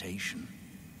imitation.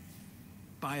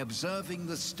 By observing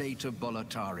the state of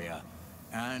Boletaria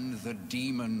and the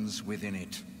demons within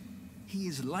it, he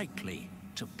is likely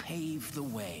to pave the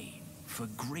way for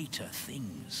greater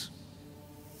things.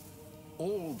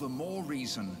 All the more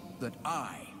reason that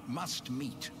I must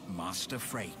meet Master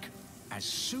Frake as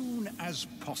soon as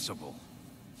possible.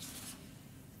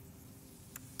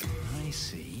 I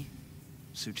see.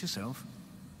 Suit yourself.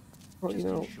 Well, Just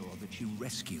you know, ensure that you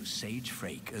rescue Sage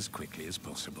Frake as quickly as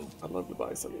possible. I'd love to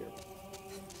buy some here.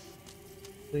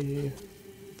 They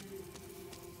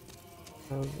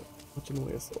have much in the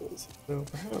way of souls, so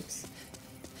perhaps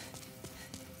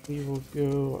we will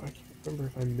go. I can't remember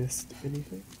if I missed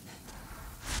anything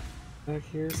back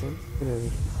here, so I'm gonna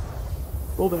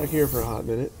roll back here for a hot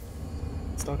minute,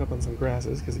 stock up on some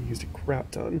grasses because I used a crap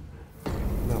ton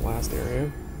in that last area.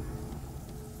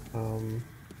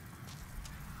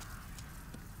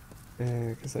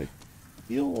 And because I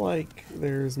feel like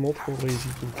there's multiple ways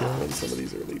you can go on some of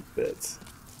these early bits.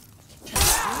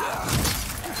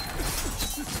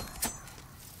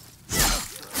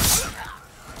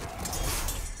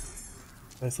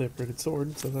 Nicely upgraded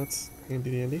sword, so that's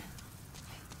handy dandy.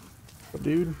 But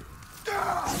dude.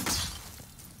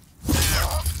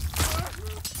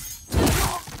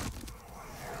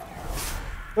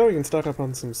 Oh, we can stock up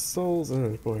on some souls.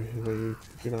 Oh boy, they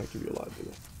do not give you a lot, do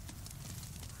they?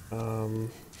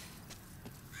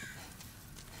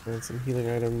 And some healing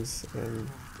items, and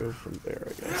go from there,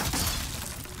 I guess.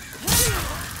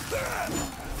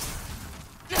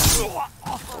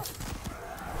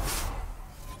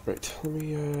 Right, let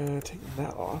me take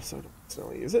that off so I don't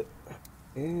accidentally use it.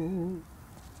 And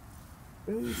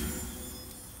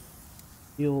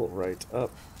heal right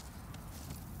up.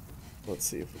 Let's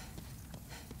see if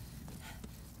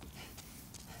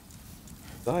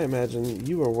I imagine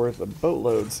you are worth a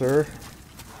boatload, sir.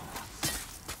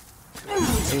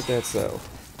 Ain't that so?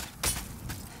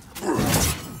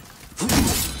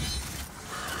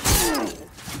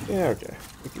 Yeah, okay.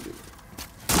 We can do that.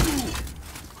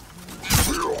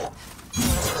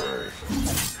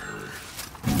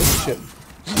 Oh, shit.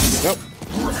 Nope.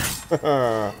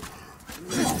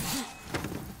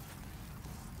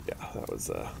 Yeah, that was,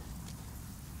 my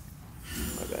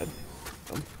bad.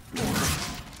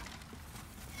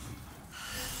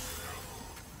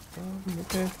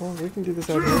 Okay, well, we can do this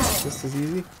out here just as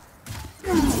easy.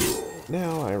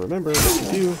 Now I remember what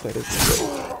to do, that is to go.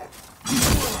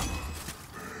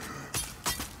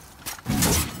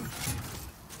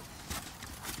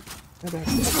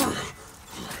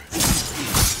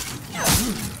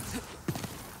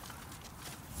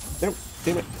 Nope,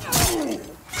 damn it.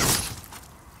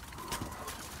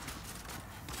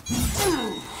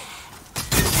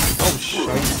 Oh,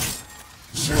 shite.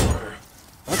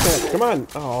 Okay, come on.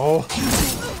 Oh.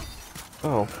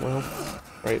 Oh, well,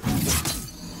 right.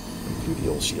 Do the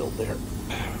old shield there.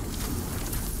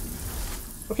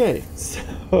 Okay,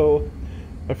 so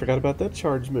I forgot about that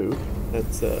charge move.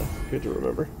 That's good to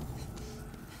remember.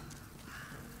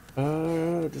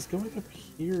 Just going up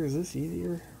here, is this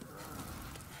easier?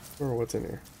 Or what's in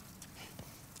here?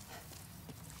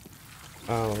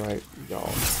 Oh, right,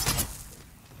 y'all.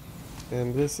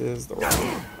 And this is the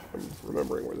wrong. I'm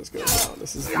remembering where this goes now.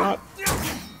 This is not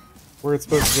where it's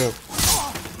supposed to go.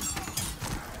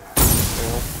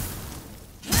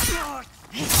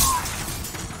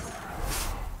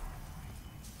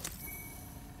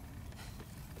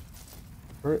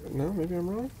 Or, no, maybe I'm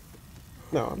wrong?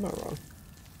 No, I'm not wrong.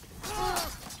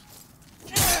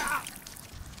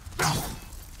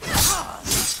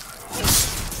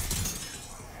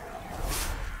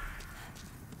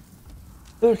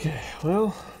 Okay,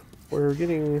 well, we're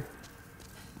getting,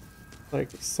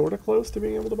 like, sort of close to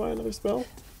being able to buy another spell.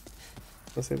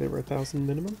 Let's say they were 1,000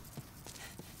 minimum.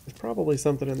 There's probably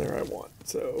something in there I want,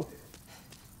 so...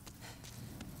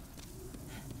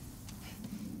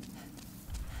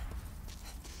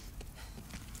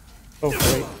 Oh,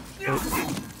 wait. I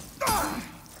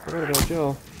forgot about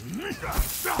Jill.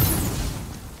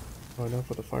 Oh, enough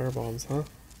with the fire bombs, huh?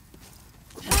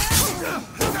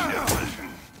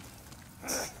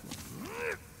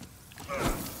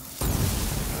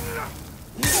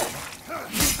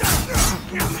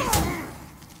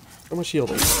 I'm a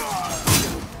shielding. I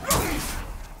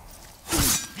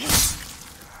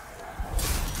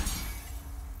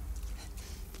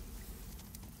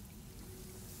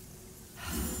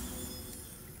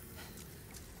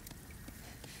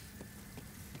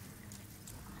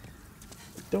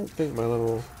don't think my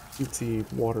little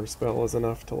cutesy water spell is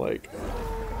enough to, like,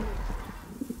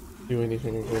 do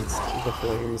anything against the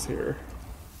flames here.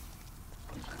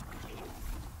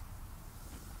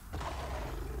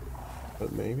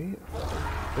 But maybe?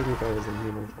 Maybe if I was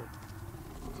immune.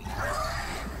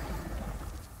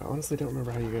 I honestly don't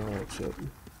remember how you get all that shit.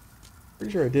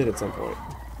 Pretty sure I did at some point.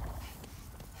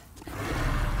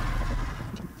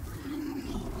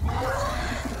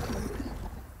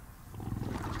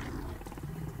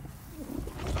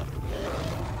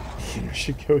 You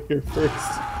should go here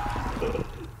first.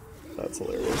 That's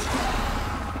hilarious.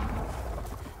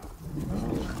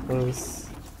 Close.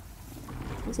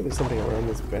 Looks like there's something around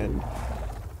this bend.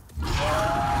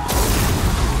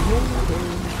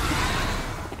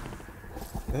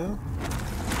 No?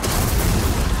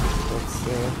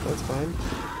 That's fine.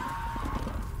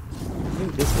 I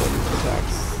think this one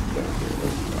attacks down here.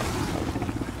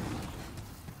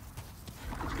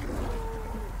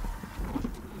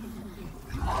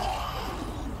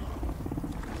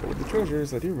 But with the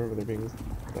treasures, I do remember there being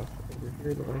stuff over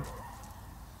here that I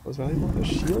was valuable. The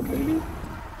shield, maybe?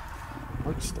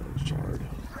 Archstone shard.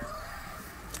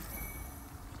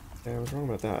 Yeah, I was wrong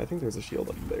about that. I think there's a shield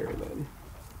up there then.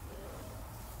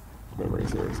 Memory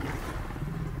serves.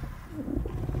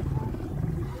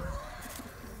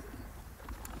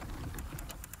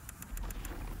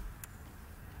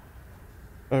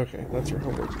 Okay, that's your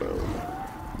homework bone.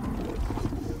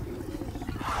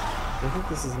 I think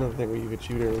this is another thing where you could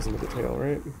shoot arrows into the tail,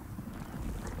 right?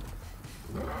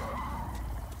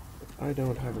 I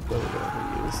don't have a bow that I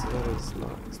can use, so that is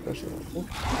not especially helpful.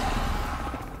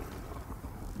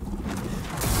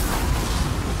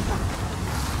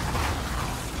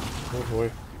 Oh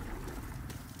boy.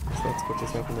 So that's what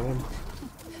just happened to them.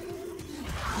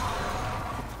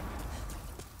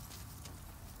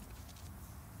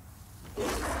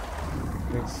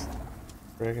 Thanks,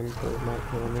 dragon, for not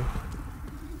killing me.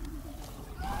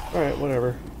 Alright,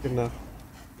 whatever. Good enough.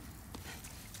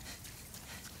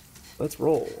 Let's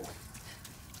roll.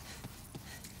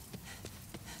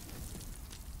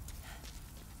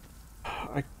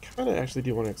 I kind of actually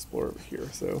do want to explore over here,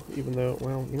 so even though,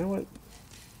 well, you know what?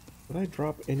 Would I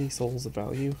drop any souls of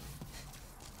value?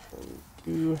 1,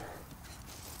 2.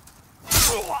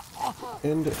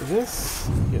 And this,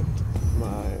 get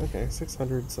my, okay,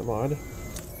 600 some odd.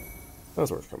 That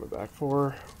was worth coming back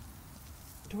for.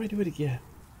 Do I do it again?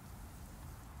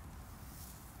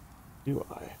 Do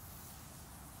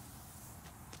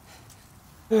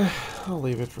I? I'll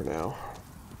leave it for now.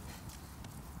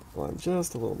 Well, I'm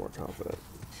just a little more confident.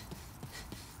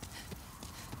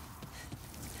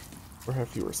 Or have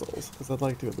fewer souls, because I'd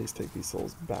like to at least take these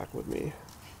souls back with me.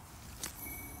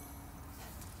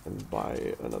 And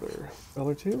buy another spell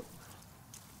or two.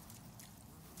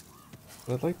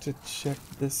 But I'd like to check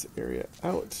this area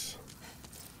out.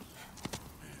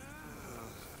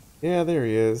 Yeah, there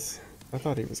he is. I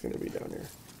thought he was going to be down here.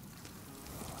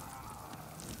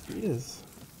 He is.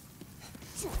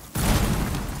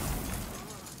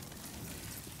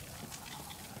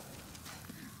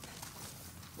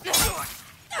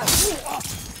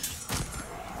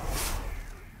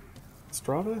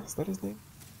 Ostrava? Is that his name?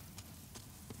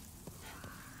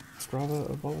 Ostrava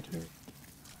of Volunteer?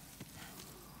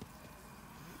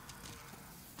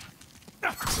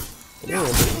 No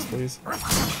ambitions, please.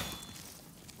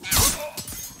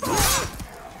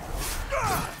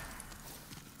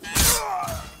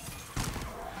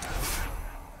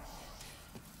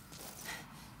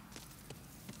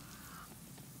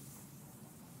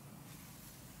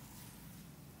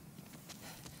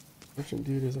 Merchant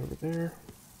dude is over there.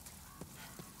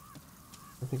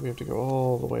 I think we have to go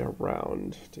all the way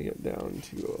around to get down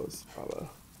to Ostrava.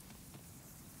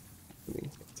 I mean,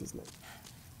 what's his name?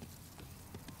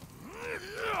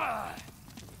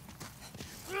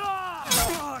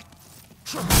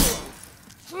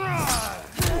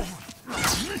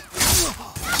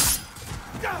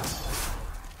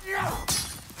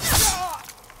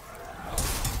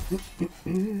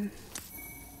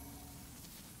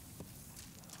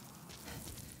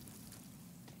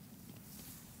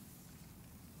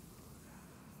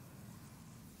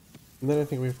 And then I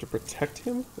think we have to protect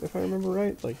him, if I remember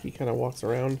right. Like, he kind of walks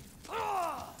around.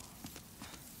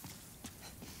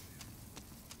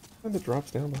 And it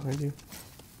drops down behind you.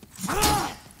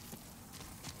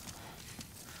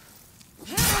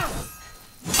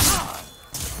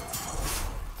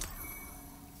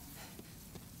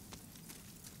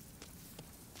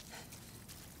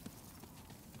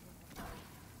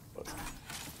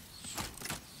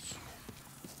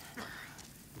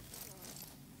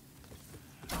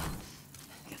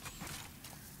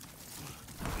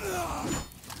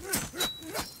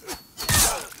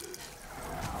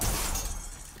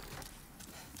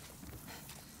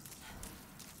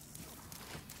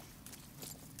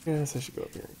 Yes, I should go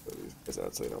up here and kill these guys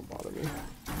out so they don't bother me.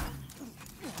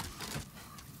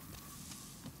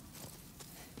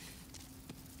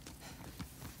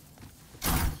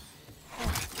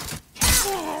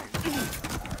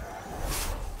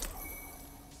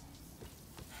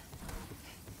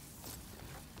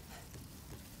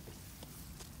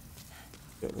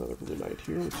 Got another blue knight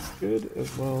here, which is good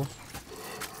as well.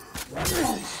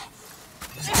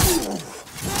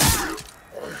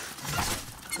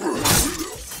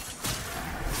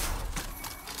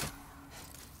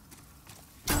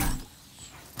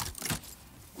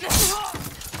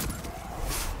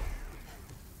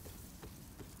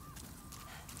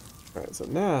 Alright, so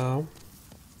now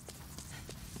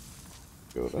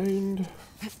go around.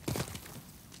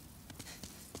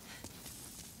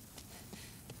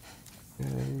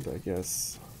 And I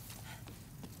guess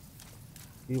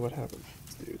see what happens,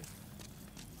 dude.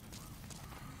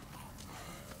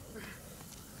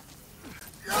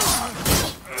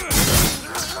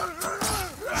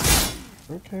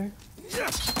 Okay.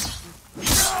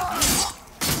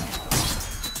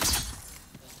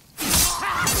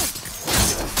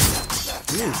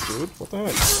 Jeez, dude, what the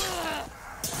heck?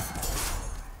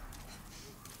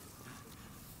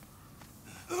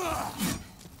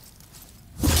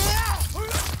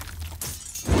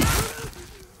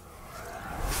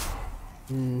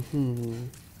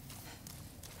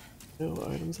 No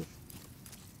items.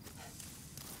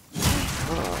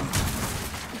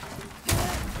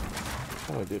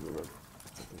 Oh, I did remember.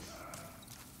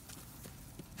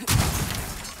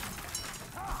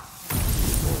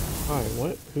 Oh, hi,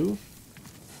 what? Who?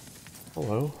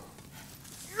 Hello.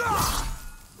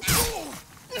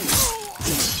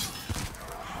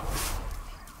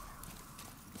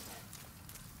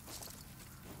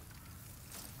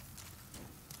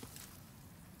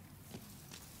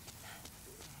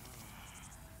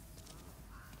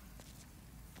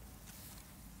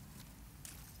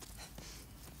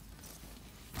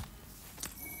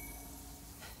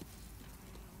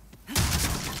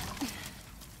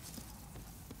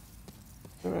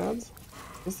 No ads?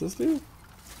 What's this do?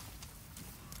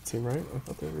 Seem right? I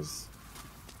thought there was.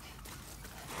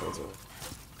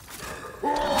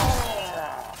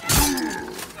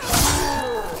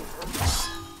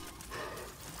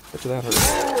 Bet you that hurt.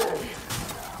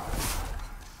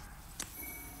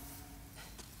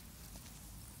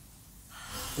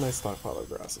 Nice stockpile of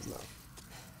grasses now.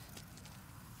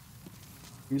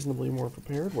 Reasonably more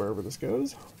prepared wherever this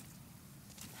goes.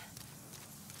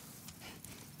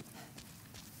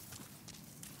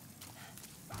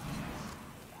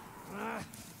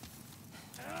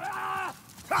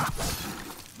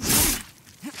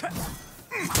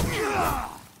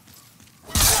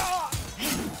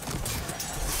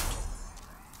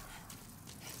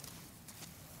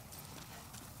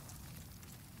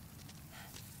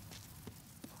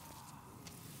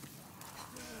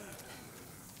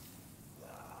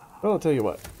 Well, I'll tell you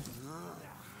what.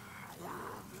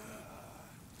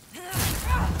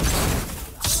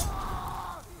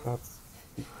 That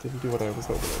didn't do what I was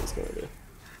hoping I was gonna do.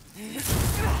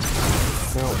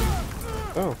 No.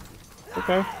 Oh.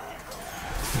 Okay.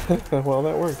 Well,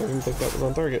 that worked. I didn't think that was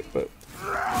on target, but.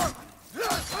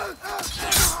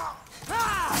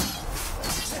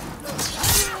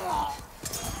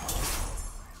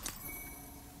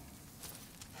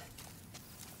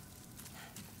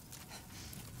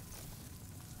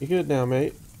 You good now,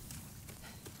 mate?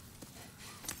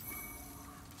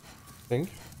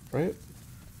 Think, right?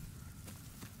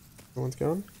 Everyone's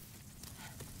gone?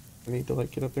 I need to, like,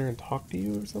 get up there and talk to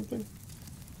you or something?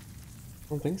 I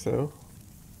don't think so.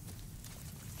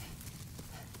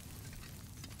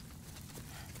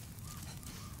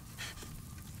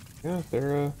 Yeah,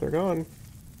 they're gone.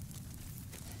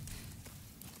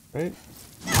 Right?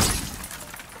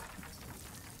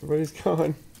 Everybody's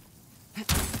gone.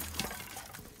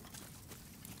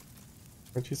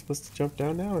 Aren't you supposed to jump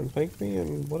down now and thank me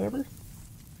and whatever?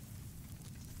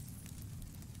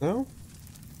 No?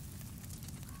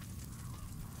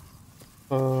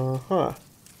 Huh.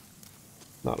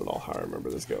 Not at all how I remember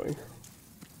this going.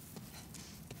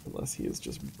 Unless he is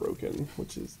just broken,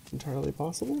 which is entirely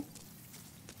possible.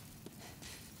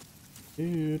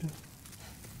 Dude.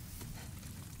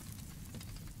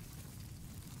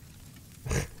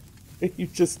 You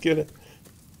just gonna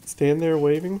stand there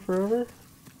waving forever?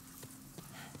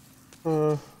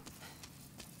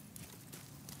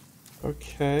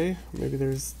 Okay, maybe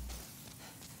there's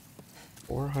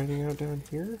more hiding out down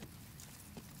here?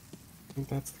 I think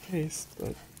that's the case,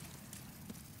 but...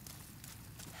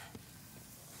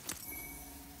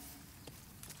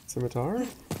 Scimitar?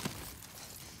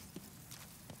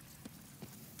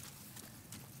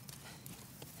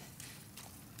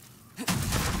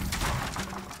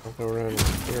 I'll go around and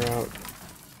clear out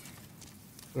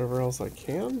whatever else I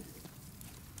can.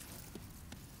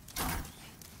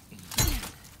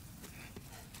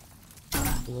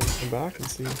 And then come back and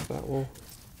see if that will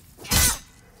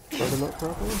start him up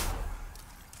properly.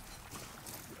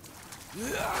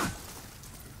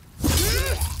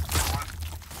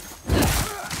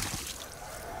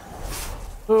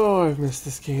 Oh, I've missed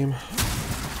this game.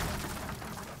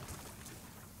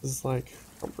 This is like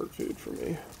comfort food for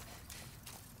me.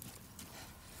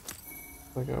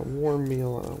 Like a warm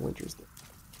meal on a winter's day.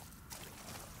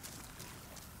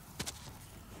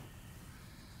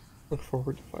 Look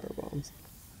forward to firebombs.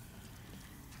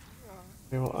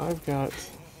 Okay, well I've got...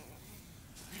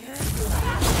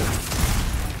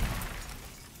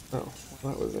 Oh,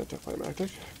 well, that was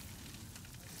anticlimactic.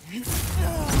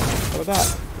 How about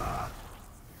that?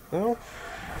 No?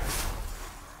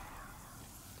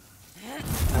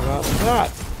 How about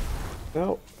that?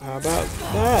 No, how about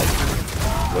that?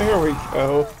 There we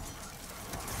go.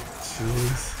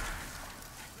 Jeez.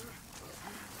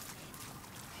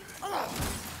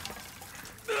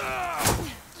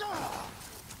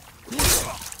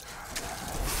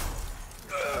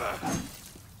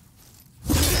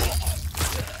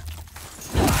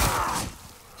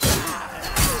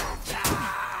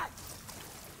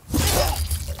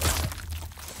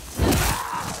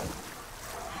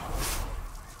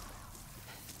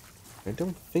 I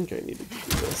don't think I needed to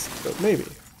do this, but maybe.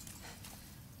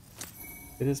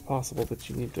 It is possible that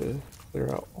you need to clear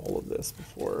out all of this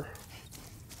before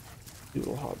you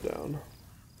will hop down.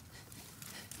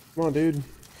 Come on, dude.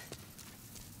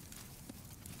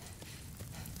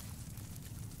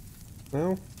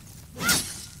 No?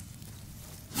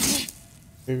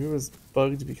 Maybe it was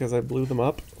bugged because I blew them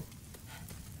up?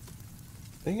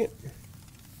 Dang it.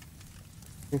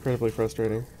 Incredibly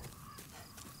frustrating.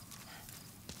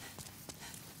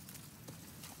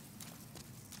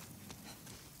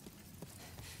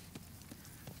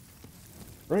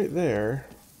 Right there.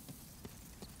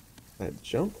 That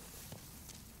jump.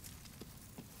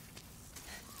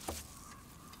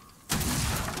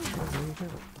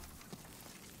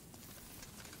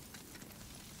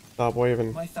 Stop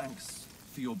waving. My thanks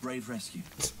for your brave rescue.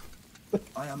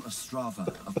 I am Ostrava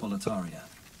of Boletaria.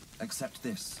 Accept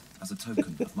this as a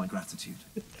token of my gratitude.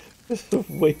 Just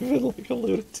waving like a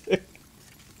lunatic.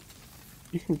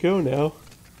 You can go now.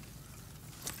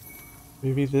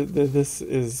 Maybe this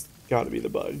is got to be the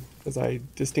bug, because I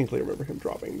distinctly remember him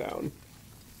dropping down.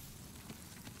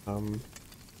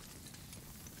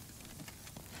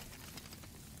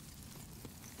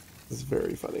 This is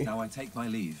very funny. Now I take my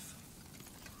leave.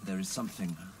 There is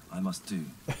something I must do.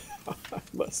 I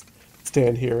must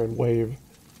stand here and wave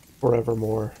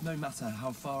forevermore. No matter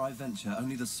how far I venture,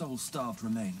 only the soul-starved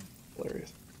remain.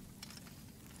 Hilarious.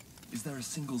 Is there a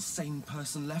single sane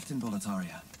person left in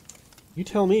Boletaria? You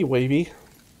tell me, Wavy.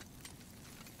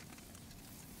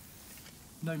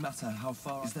 No matter how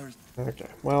far... Is there... Okay,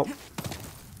 well,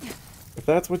 if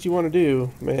that's what you want to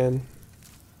do, man,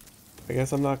 I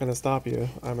guess I'm not going to stop you.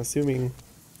 I'm assuming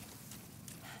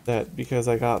that because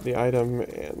I got the item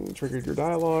and triggered your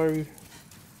dialogue,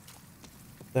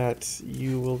 that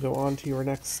you will go on to your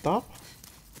next stop,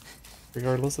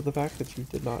 regardless of the fact that you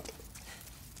did not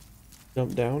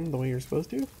jump down the way you're supposed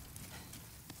to.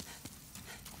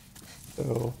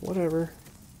 So, whatever.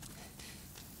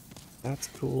 That's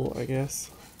cool, I guess.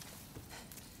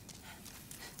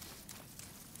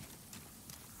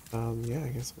 Yeah, I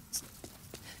guess let's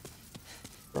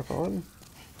rock on.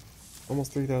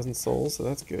 Almost 3,000 souls, so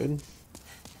that's good.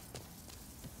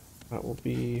 That will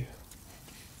be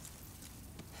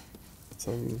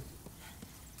some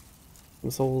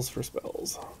souls for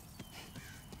spells.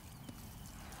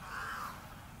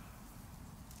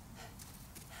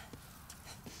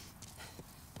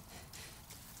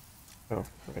 Oh,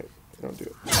 right. I don't do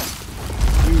it.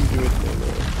 You do it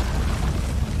manually.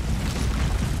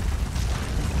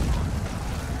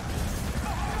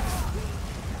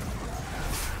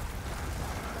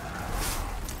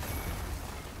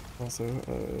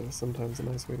 Also, sometimes a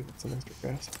nice way to get some extra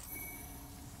grass.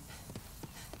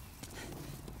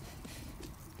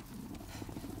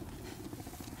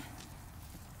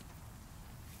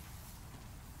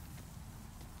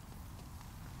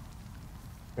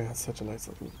 Yeah, it's such a nice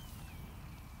looking.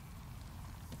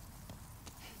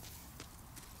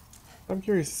 I'm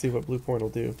curious to see what Blue Point will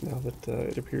do now that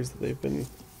it appears that they've been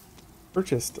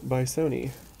purchased by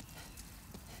Sony.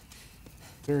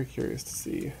 Very curious to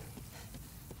see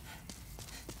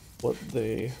what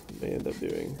they end up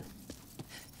doing.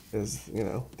 Because, you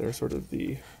know, they're sort of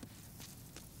the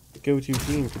go-to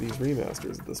team for these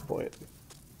remasters at this point.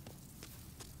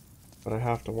 But I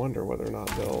have to wonder whether or not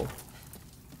they'll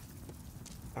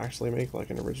actually make like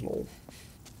an original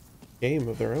game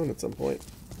of their own at some point.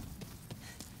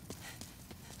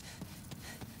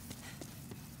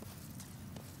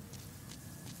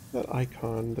 That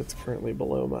icon that's currently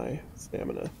below my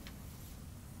stamina.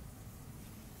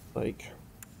 Like,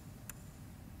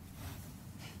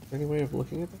 any way of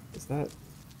looking at that? Is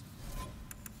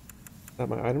that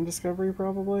my item discovery,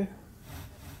 probably?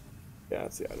 Yeah,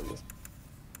 it's the item discovery.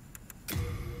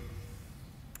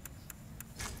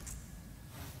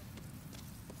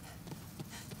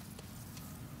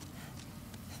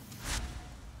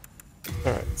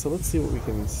 Alright, so let's see what we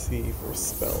can see for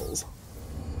spells.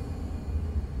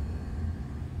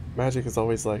 Magic is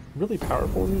always like really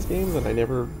powerful in these games, and I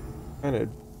never kind of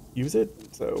use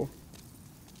it, so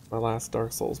my last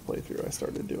Dark Souls playthrough I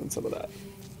started doing some of that.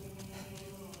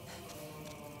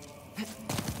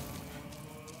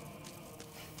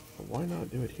 But why not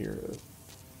do it here?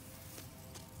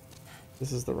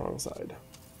 This is the wrong side.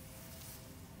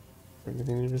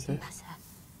 Anything new to say?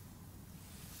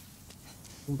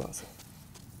 Umbasa.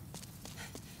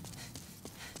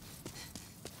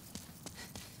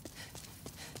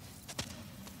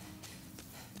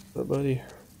 What's up, buddy?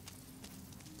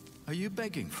 Are you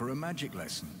begging for a magic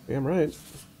lesson? Damn right.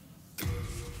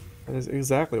 That is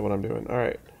exactly what I'm doing.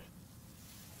 Alright.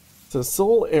 So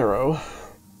Soul Arrow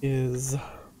is...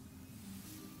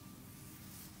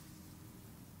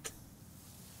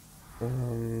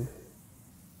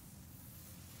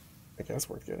 I guess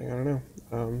worth getting, I don't know.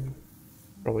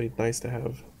 Probably nice to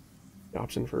have the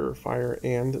option for fire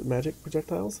and magic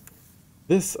projectiles.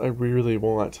 This I really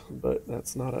want, but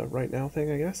that's not a right now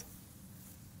thing, I guess.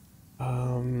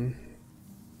 Don't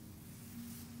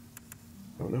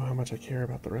know how much I care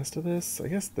about the rest of this. I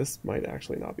guess this might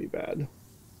actually not be bad.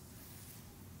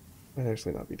 Might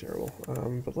actually not be terrible.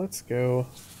 But let's go...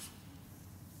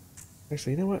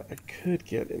 Actually, you know what? I could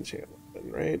get enchantment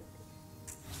then, right?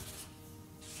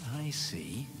 I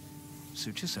see.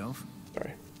 Suit yourself.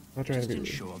 Sorry. I'll try to Just be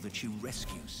ensure that you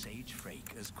rescue Sage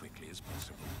Frake as quickly as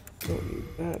possible. Don't need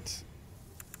that.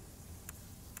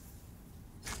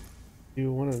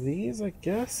 Do one of these, I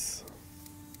guess.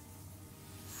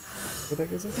 What that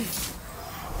gives us?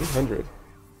 800.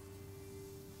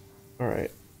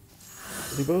 Alright.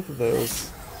 Do both of those.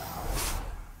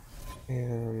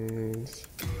 And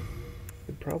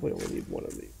I'd probably only need one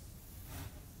of these.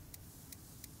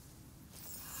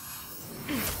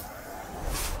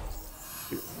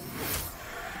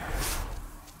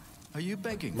 Are you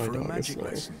begging My for a dog is magic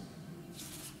snowing. lesson?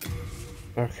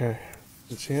 Okay.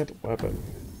 Enchant weapon.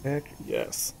 Heck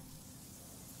yes.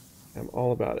 I'm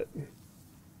all about it.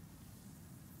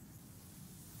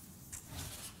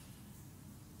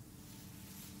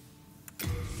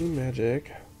 Do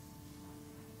magic.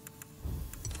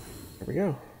 There we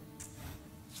go.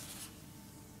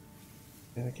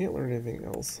 And I can't learn anything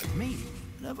else. Me?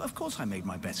 Of course I made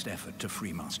my best effort to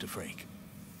free Master Frake.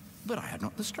 But I had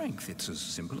not the strength, it's as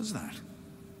simple as that.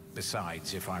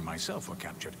 Besides, if I myself were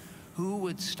captured, who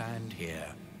would stand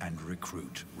here and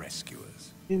recruit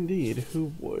rescuers? Indeed,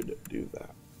 who would do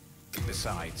that?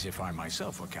 Besides, if I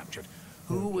myself were captured,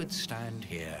 who would stand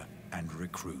here and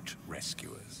recruit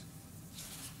rescuers?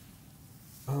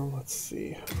 Let's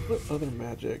see. What other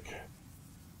magic?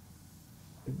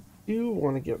 I do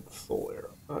want to get the Soul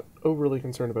Arrow. Not overly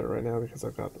concerned about it right now because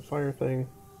I've got the fire thing.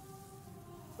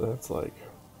 That's like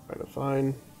kind of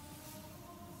fine.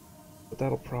 But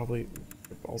that'll probably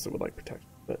also would like protection.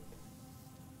 But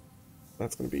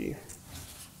that's going to be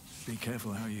Be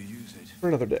careful how you use it. for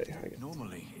another day, I guess.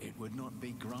 Normally, it would not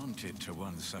be granted to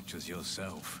one such as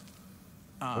yourself.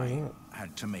 Why I not?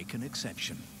 had to make an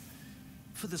exception.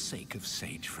 For the sake of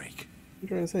Sage Frake. What are you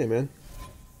trying to say, man?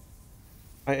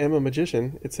 I am a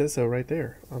magician. It says so right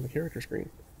there on the character screen.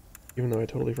 Even though I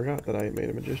totally forgot that I made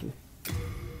a magician.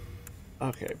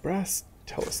 Okay, brass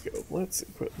telescope. Let's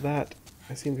equip that.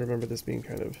 I seem to remember this being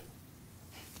kind of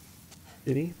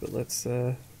shitty, but let's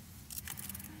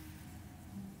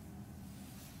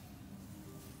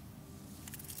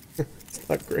It's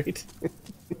not great.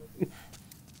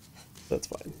 That's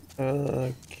fine.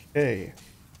 Okay.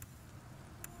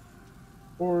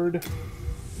 Board.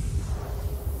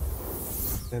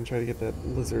 And try to get that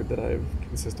lizard that I've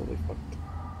consistently fucked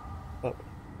up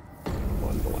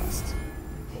on the last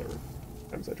whatever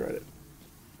times I tried it.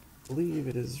 I believe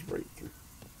it is right through.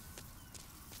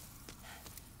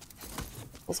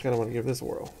 Also kind of want to give this a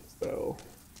whirl, so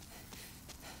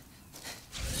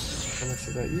how much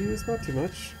did that use? Not too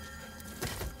much.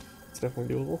 It's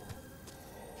definitely doable.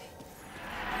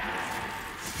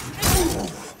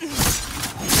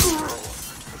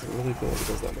 Doesn't really feel like it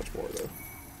does that much more though.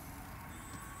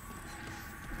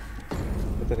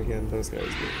 But then again, those guys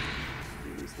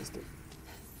do use this too.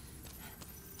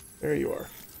 There you are.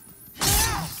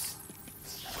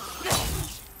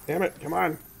 Damn it, come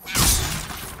on!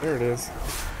 There it is.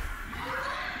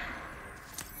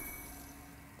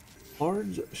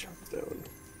 Large sharpstone.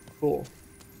 Cool.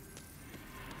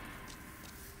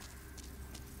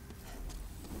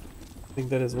 I think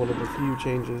that is one of the few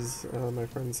changes my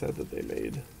friend said that they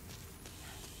made.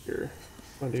 Here.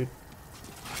 Come on, dude.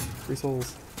 3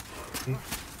 souls.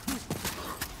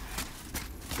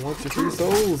 I want your 3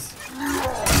 souls!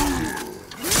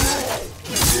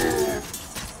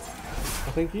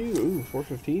 Oh, thank you! Ooh,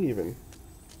 415 even.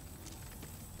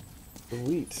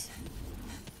 Sweet.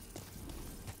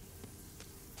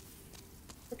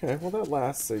 Okay, well that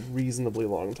lasts a reasonably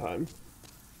long time.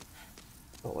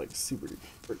 Not like super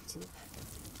duper.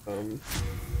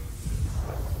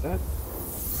 That.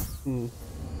 Been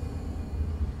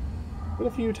a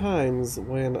few times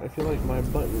when I feel like my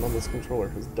button on this controller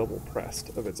has double pressed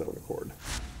of its own accord.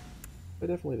 I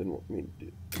definitely didn't mean to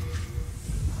do.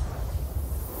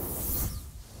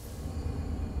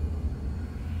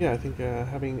 Yeah, I think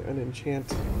having an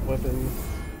enchant weapon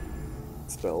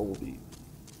spell will be.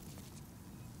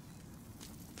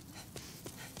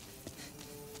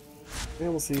 And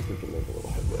we'll see if we can make a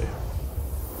little headway.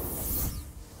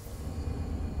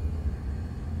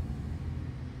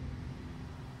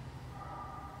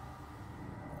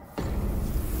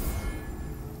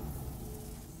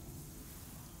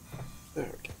 There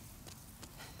we go.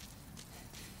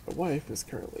 My wife is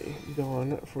currently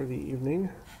gone for the evening.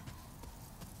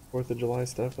 4th of July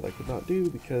stuff that I could not do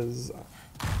because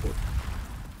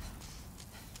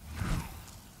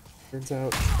turns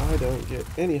out I don't get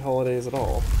any holidays at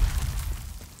all.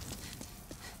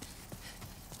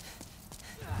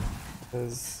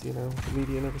 Because, you know, the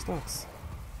media never stops.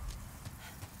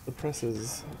 The press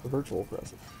is the virtual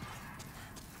press.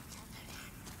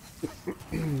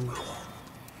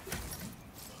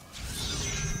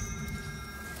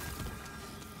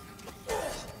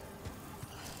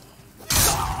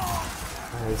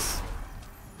 Nice.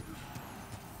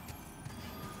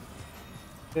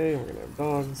 Okay, we're gonna have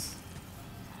dogs.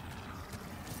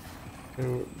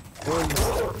 So, dogs.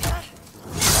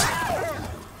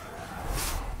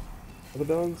 Other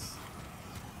dogs?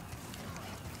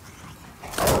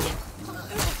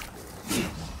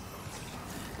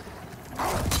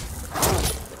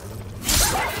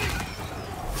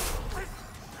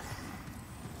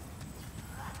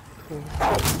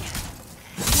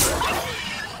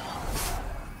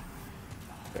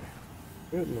 Okay.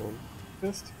 Good, no one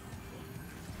pissed.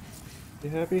 You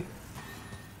happy?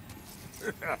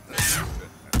 Nope.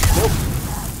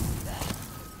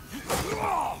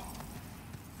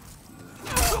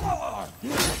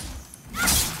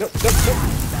 Nope, nope, nope.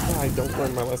 I don't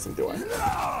learn my lesson, do I?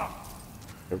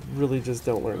 I really just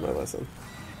don't learn my lesson.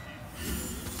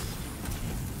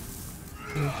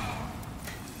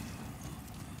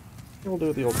 We'll do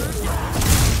it the old way.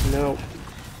 No.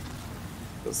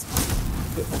 Just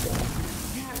hit my ball.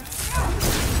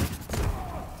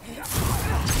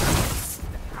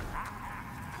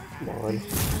 Come on.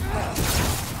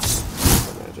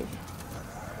 Magic.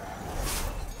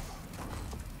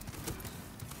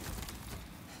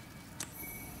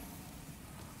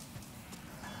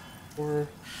 Or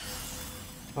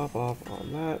pop off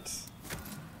on that.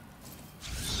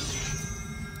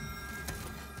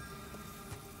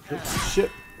 Oh,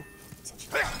 shit.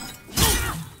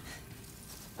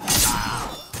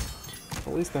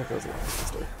 At least that goes a lot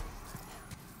faster.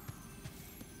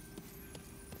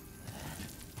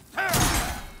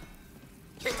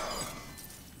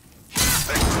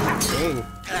 Dang.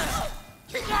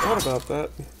 Thought about that.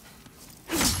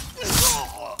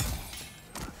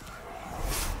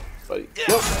 Buddy.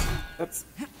 Nope. That's.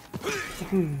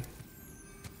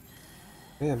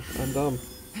 Man, I'm dumb.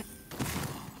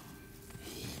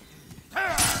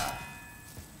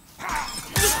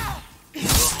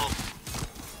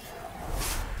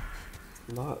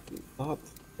 Not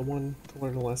the one to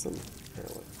learn a lesson,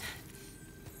 apparently.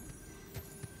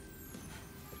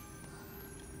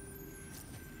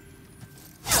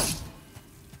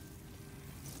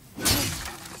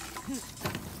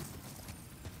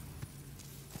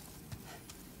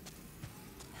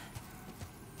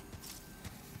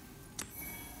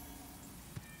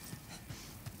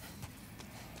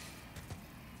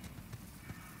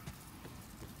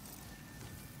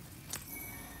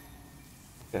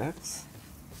 Axe.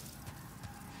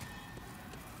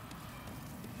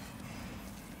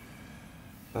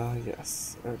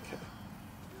 Yes, okay.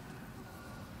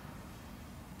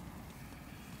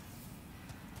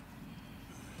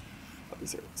 Oh,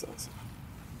 these are exhausting.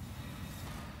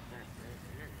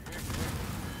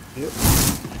 Yep.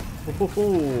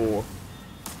 Oh,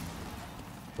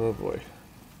 oh boy.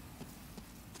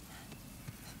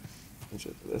 I'm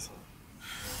shit for this.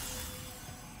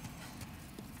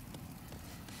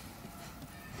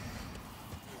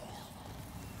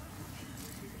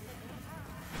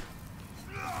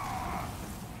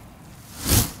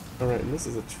 Alright, and this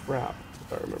is a trap,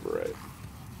 if I remember right.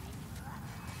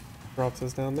 Drops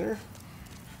us down there.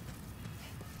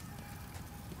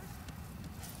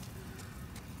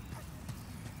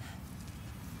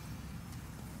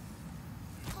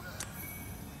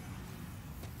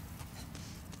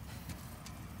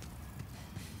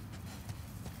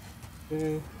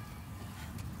 Okay.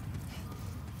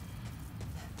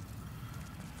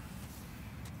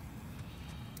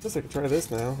 Guess I could try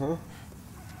this now, huh?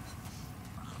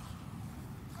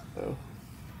 Oh.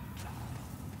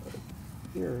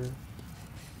 Here.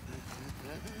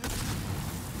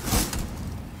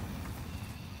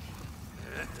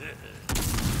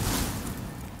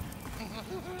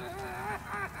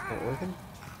 Not working?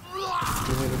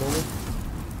 Two-handed only?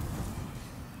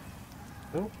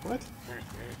 No? What?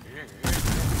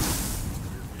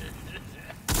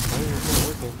 Why is it not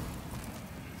working?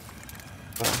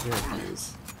 Oh, here it is.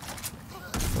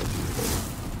 Oh, geez,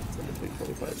 it's gonna take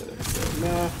 25 minutes, so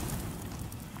nah.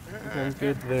 I'm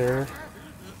good there.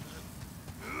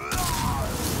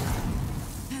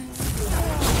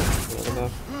 Not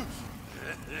enough.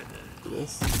 Do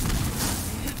this.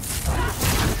 I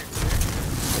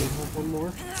have one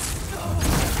more.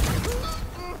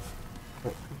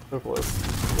 Oh, so close.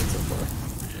 Good so far.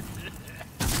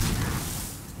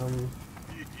 I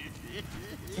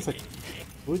guess I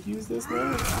would use this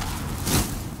now.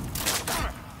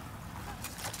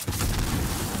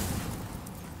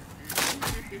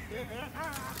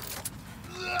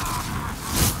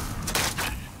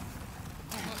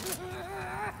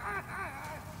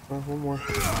 Oh, one more.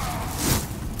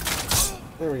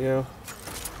 There we go.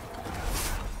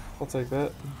 I'll take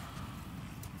that.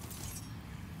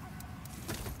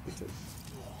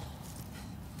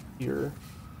 Here.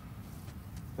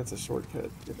 That's a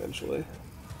shortcut, eventually.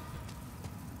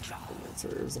 And that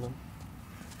serves, and I'm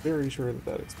very sure that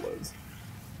that explodes.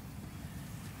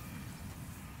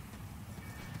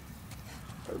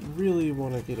 I really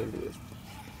want to get into this.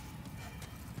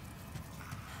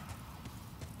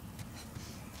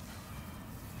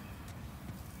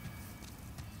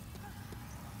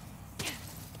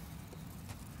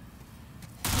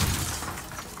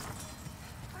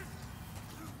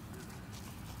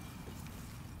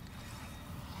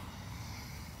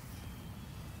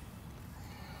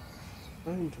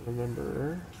 Trying to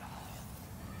remember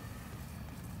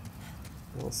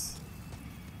what else.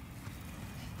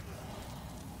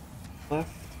 Left.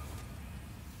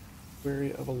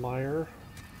 Wary of a liar.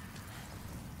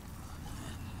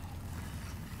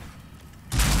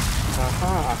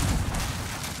 Aha!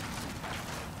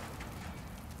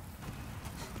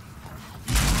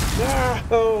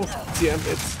 No! Damn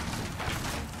it!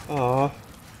 Aw.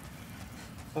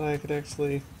 Thought I could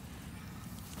actually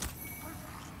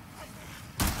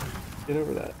get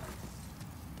over that.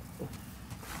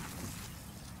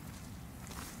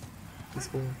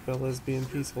 Peaceful fellas being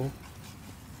peaceful.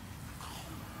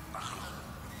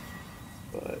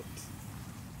 But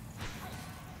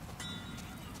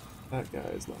that guy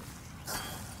is not.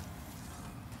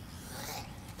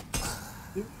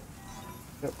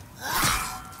 Yep.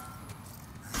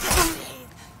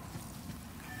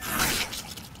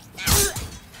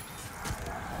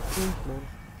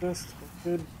 Just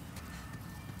good.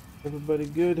 Everybody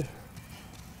good. I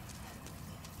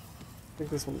think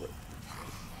this one worked.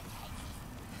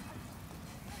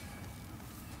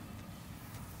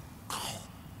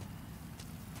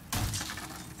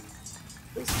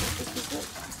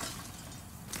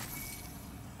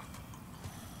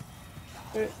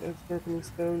 Okay, it's sharpening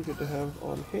stone, good to have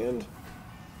on hand.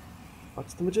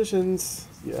 Watch the magicians.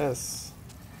 Yes.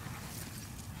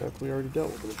 In fact, we already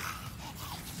dealt with them.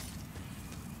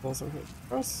 Also hit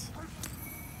cross.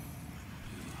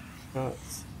 Got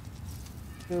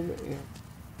him and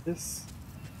this.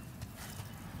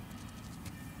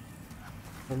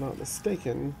 If I'm not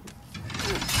mistaken.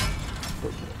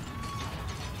 Okay.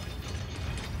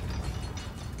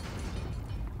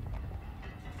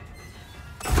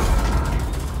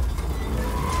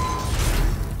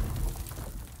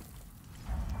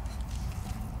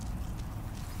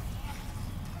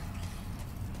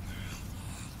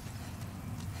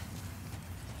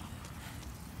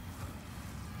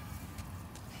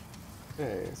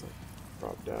 Okay, so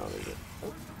drop down and get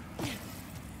up.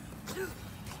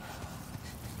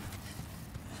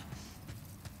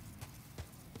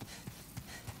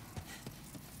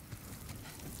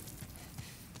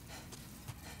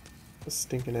 The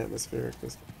stinking atmospheric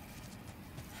is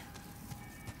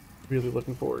really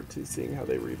looking forward to seeing how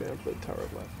they revamp the Tower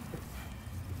of Life.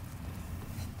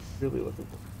 Really looking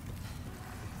forward.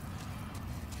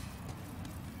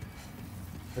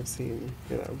 I've seen,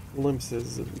 you know,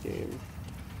 glimpses of the game.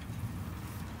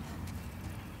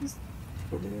 Is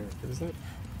over there? Or is that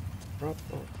drop?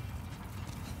 Oh.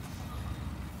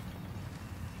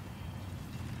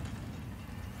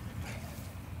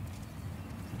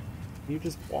 Can you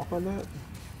just walk on that?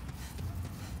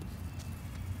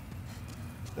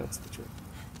 That's the trick.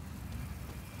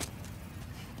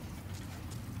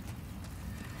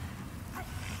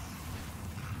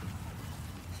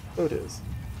 So it is.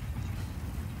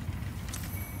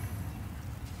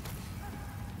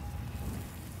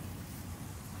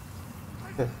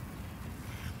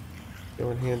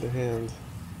 Going hand to hand.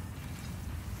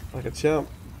 Like a chump.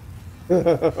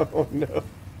 Oh no.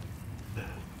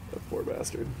 That poor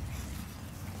bastard.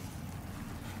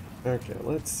 Okay,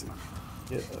 let's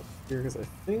get up here because I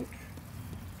think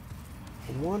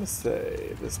I want to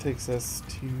say this takes us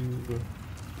to the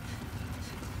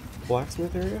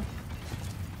blacksmith area.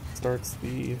 Starts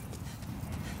the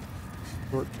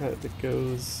shortcut that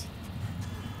goes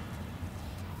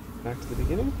back to the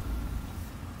beginning.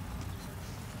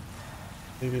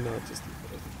 Maybe not just to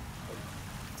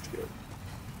go.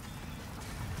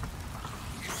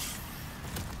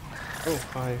 Oh,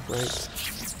 hi, right.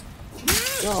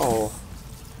 No!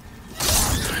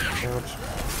 Ouch.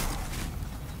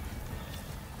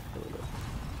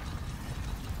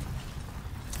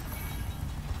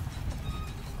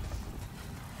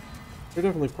 There are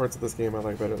definitely parts of this game I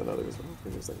like better than others.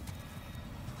 This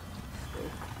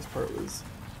part was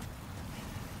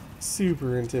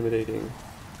super intimidating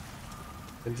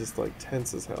and just like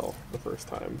tense as hell the first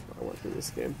time I went through this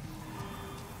game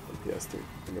on PS2. I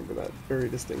remember that very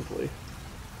distinctly.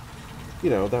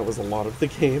 You know, that was a lot of the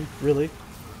game, really.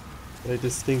 But I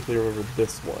distinctly remember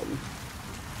this one.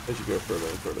 As you go further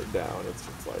and further down, it's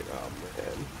just like, oh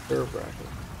man, nerve-wracking.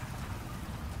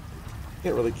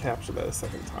 Can't really capture that a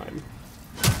second time.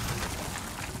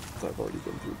 I've already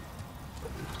been through.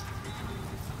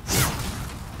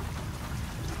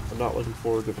 I'm not looking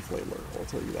forward to the flame lurk, I'll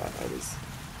tell you that.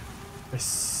 I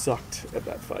sucked at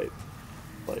that fight.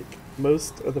 Like,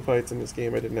 most of the fights in this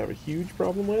game I didn't have a huge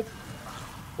problem with.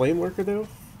 Flame lurker though,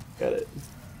 get it.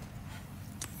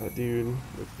 That dude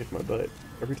would kick my butt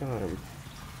every time.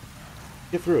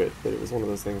 Get through it, but it was one of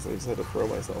those things I just had to throw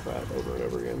myself at over and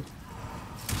over again.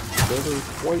 Never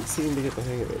quite seemed to get the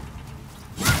hang of it.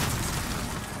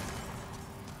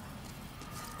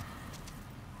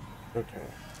 Okay.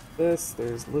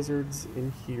 There's lizards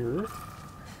in here.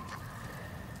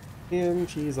 And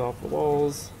cheese off the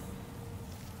walls.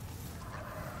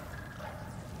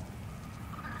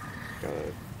 Got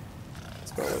a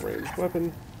spell a ranged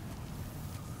weapon.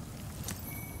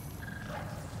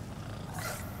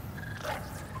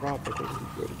 Drop, I think we can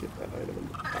go to get that item in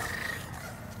the back.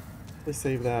 Let's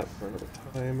save that for another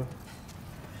time.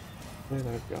 And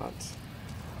I've got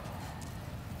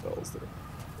spells there.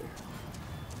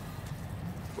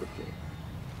 Working.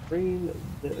 Drain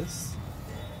this.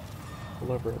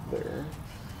 Lever up there.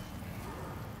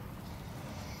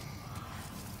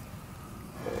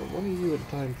 One of you at a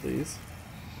time, please.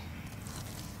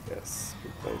 Yes,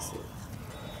 precisely.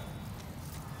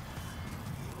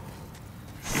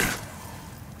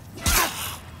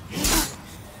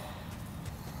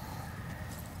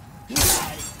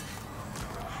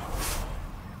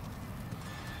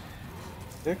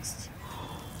 Next.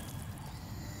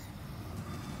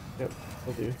 Yep,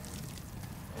 will do.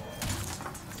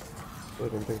 I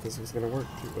didn't think this was gonna work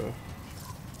to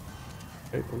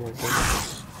fight them like that.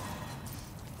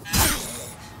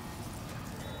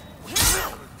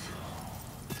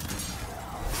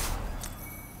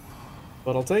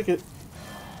 But I'll take it.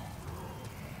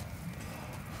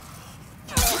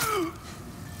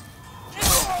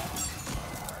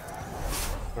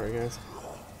 Sorry, guys.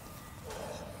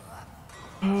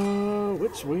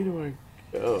 Which way do I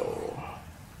go?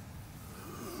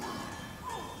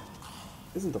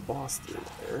 Isn't the boss through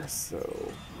there,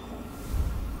 so...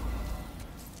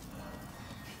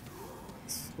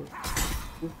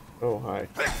 Oh, hi.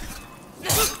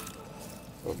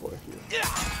 Oh boy, you're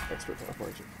expert half,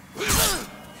 aren't you?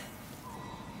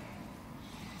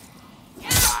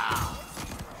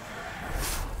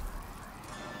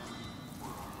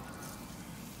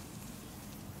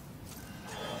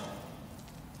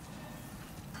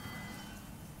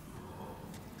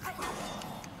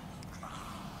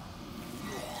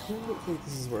 I don't think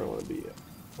this is where I want to be yet.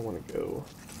 I want to go.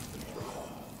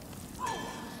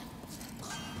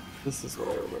 This is what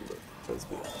I remember as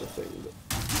being the thing that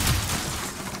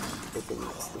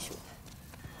opens the shore.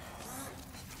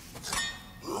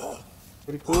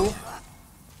 Pretty cool?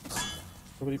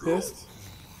 Nobody pissed?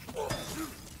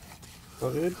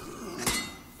 All good?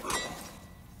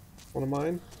 One of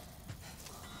mine?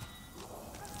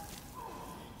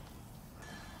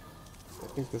 I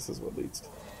think this is what leads to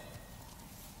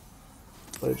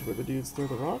the ledge where the dudes throw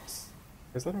the rocks?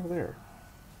 Or is that over there?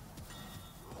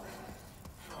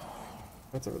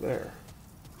 That's over there.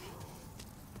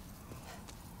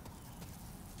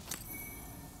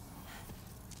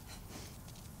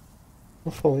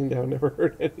 Falling down never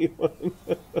hurt anyone.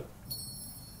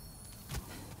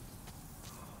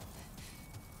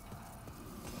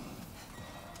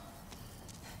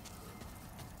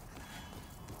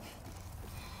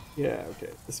 Yeah,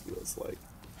 okay, this feels like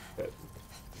that.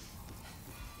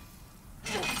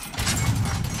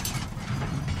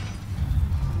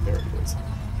 There it is.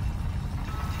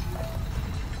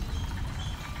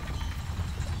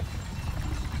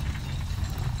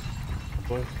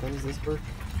 Boy, how does this work?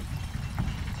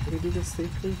 Can we do this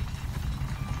safely?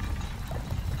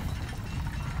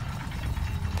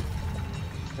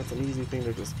 That's an easy thing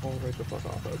to just fall right the fuck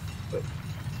off of. But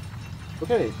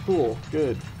okay, cool,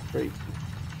 good, great.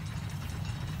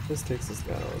 This takes us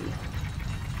down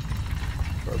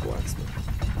to our blacksmith.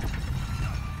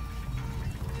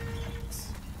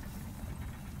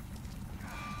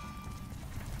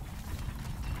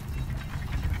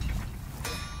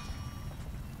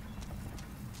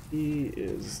 He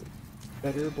is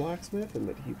better blacksmith in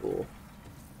that he will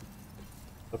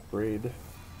upgrade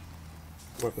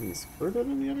weapons further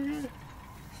than the other guy.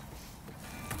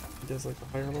 He does like the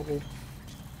higher level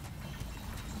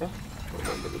stuff. I don't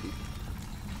remember the details.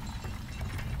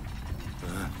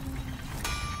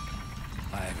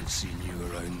 I haven't seen you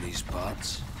around these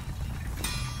parts.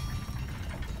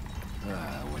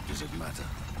 What does it matter?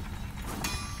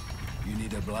 You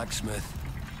need a blacksmith?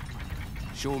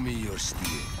 Show me your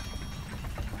steel.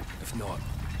 If not,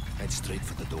 head straight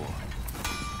for the door.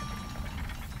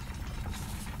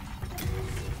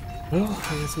 Well,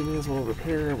 I guess we may as well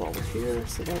repair while we're here,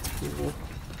 so that's cool.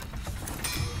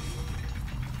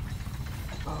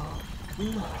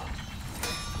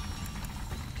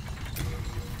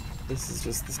 This is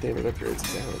just the standard upgrades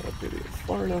because I haven't upgraded it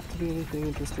far enough to be anything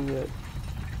interesting yet.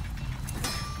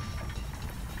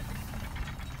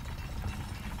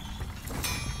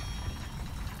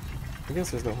 I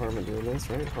guess there's no harm in doing this,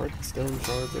 right? Hard stone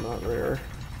shards are not rare,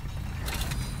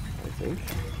 I think.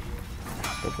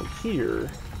 But from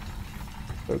here,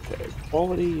 okay,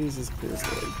 quality uses clear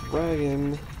stone.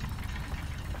 Dragon,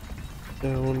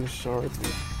 stone shards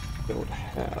we don't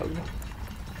have.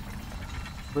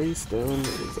 Gray stone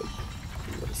is a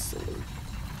silly.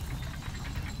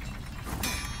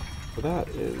 So that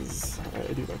is,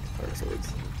 I do like the fire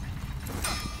swords.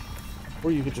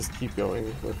 Or you could just keep going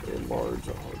with a large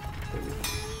a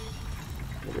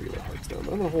regular hardstone.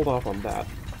 I'm gonna hold off on that.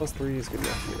 +3 is good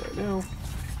enough for me right now.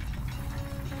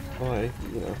 While I,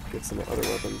 get some other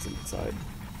weapons and decide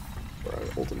where I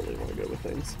ultimately want to go with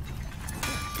things.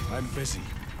 I'm busy.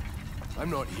 I'm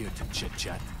not here to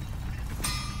chit-chat.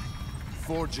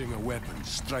 Forging a weapon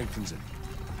strengthens it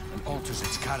and alters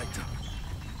its character.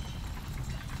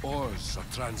 Ores are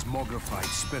transmogrified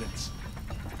spirits.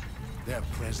 Their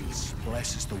presence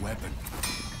blesses the weapon.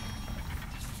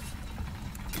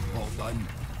 All done.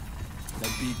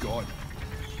 Then be gone.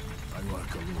 I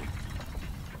work alone.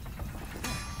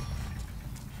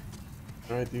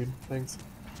 Alright, dude. Thanks.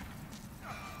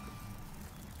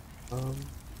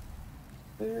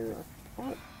 There, I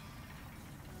thought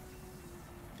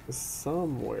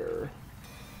somewhere.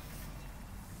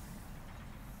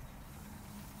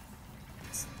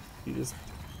 You just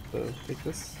take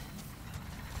this.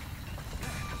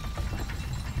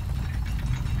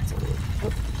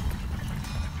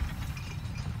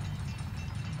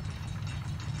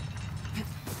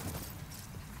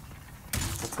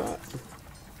 What's that?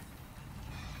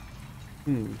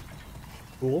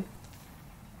 Cool.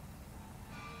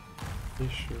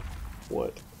 Not sure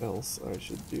what else I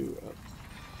should do at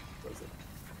present.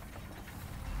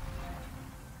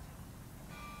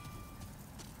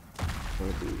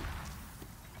 Maybe.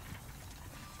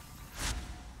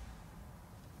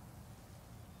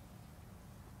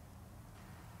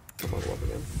 Come on, up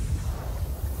again.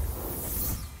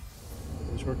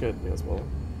 Shortcut, may as well.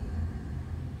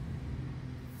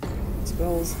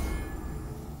 Spells.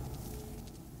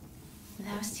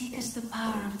 Thou seekest the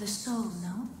power of the soul,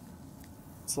 no?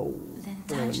 Soul. Then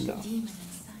touch the demon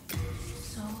inside.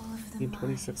 Soul of the Need mind,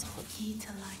 2600. key to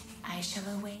life. I shall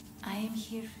await. I am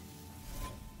here.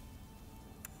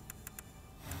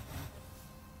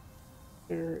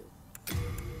 There.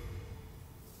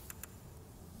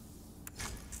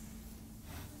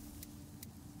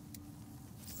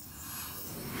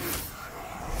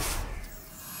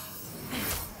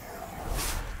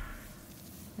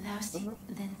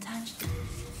 Then touch the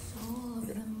soul of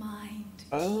the mind.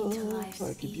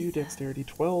 I give you dexterity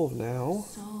 12 now.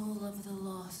 Soul of the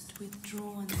lost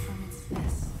withdrawn from its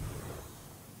vessel.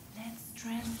 Let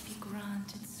strength be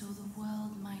granted so the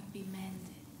world might be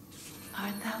mended.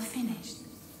 Art thou finished?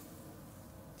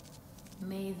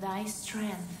 May thy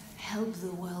strength help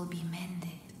the world be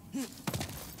mended.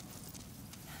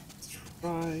 Let's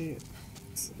try.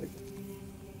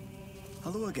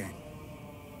 Hello again.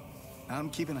 I'm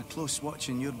keeping a close watch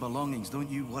on your belongings, don't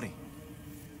you worry.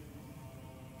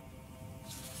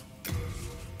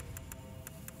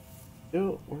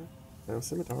 Yo, now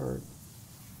scimitar.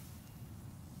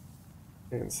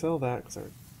 I can sell that because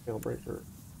our tail breaker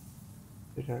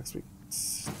pickaxe we can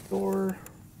store.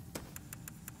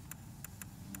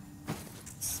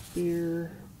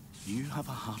 Spear. You have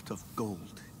a heart of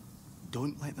gold.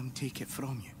 Don't let them take it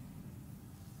from you.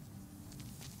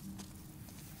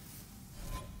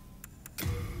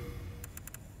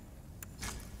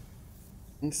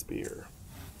 And spear.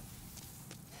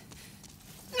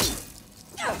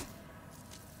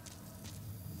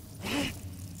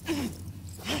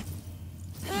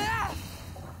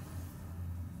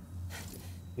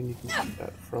 And you can shoot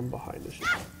that from behind the shield.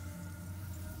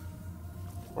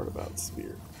 Part about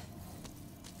spear.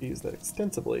 I use that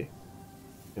extensively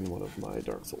in one of my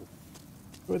Dark Souls.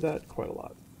 Enjoyed that quite a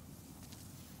lot.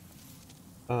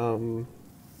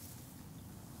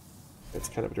 It's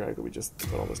kind of a drag that we just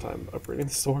spent all this time upgrading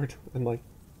the sword, and like,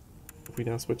 if we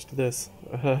now switch to this,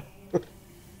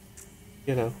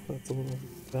 you know, that's a little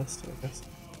best, I guess.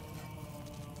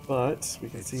 But we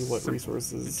can see what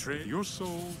resources your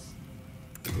souls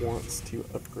wants to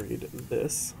upgrade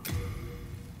this.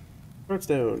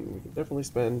 Sharpstone. We can definitely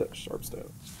spend Sharpstone.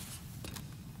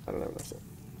 I don't have enough stuff.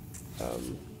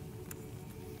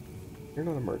 You're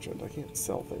not a merchant. I can't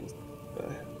sell things.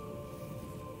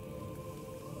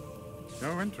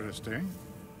 So interesting.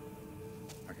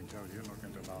 I can tell you're not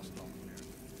going to last long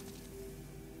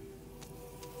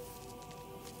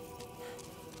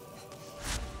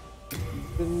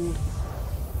here.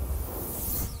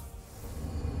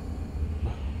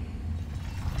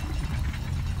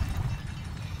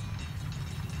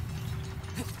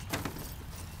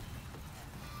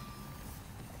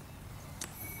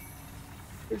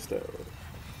 Stone.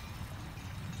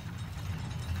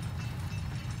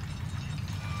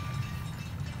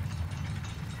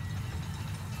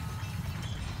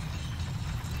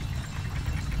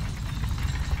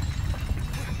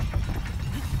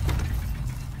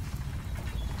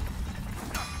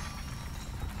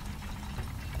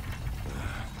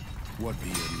 What do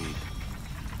you need?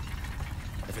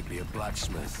 If it be a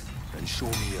blacksmith, then show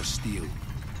me your steel.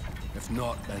 If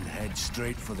not, then head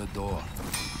straight for the door.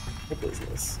 What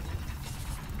business?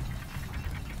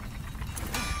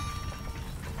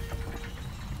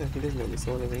 Yeah, he didn't want me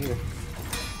selling anything either.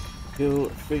 Go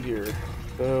figure.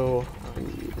 So I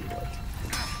need what?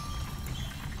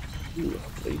 Ooh,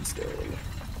 blade stone.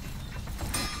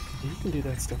 You can do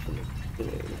that stuff in the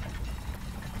beginning.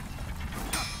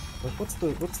 Like, what's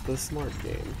the smart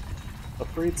game?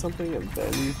 Upgrade something and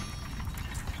then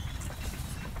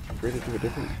upgrade it to a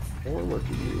different form, or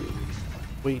do you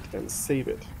wait and save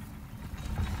it?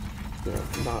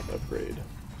 Not upgrade.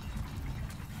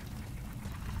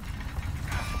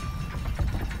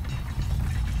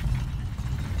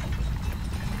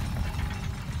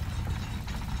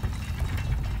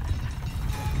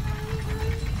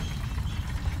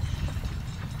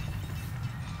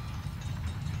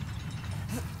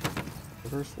 The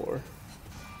first floor.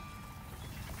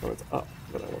 Oh, it's up,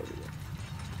 but I want to do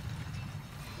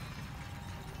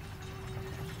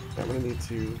that. I'm gonna need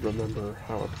to remember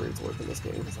how upgrades work in this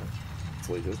game because I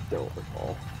actually just don't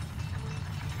recall.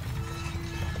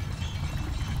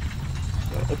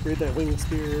 upgrade that winged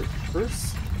spear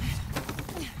first?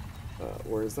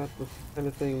 Or is that the kind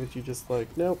of thing that you just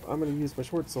like, nope, I'm gonna use my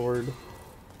short sword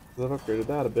because I've upgraded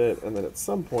that a bit, and then at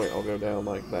some point I'll go down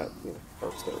like that, you know,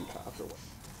 dark stone path or what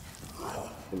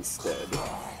instead.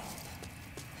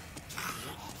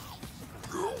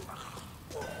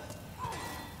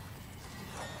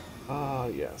 Ah,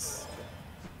 yes.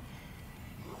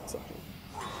 Sorry.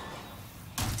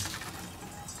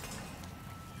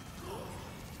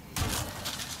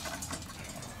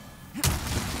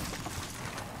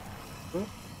 What?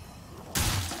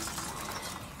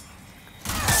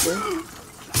 Where?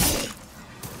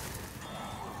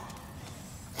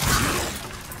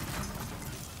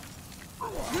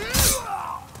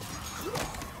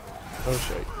 Oh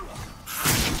shit.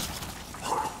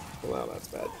 Wow, that's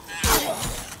bad.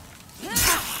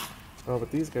 Oh,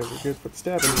 but these guys are good for the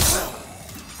stabbing.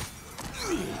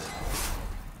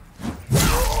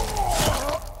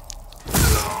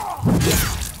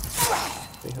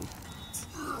 Damn.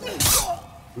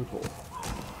 Brutal.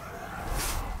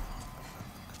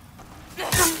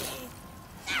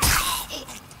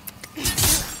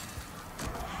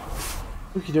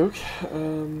 Okie doke.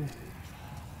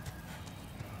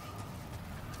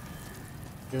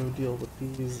 Go deal with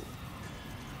these.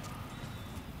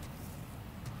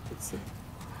 Let's see.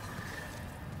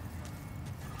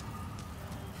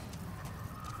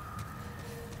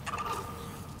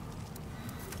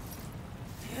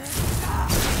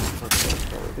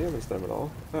 Not damage them at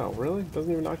all. Oh, really?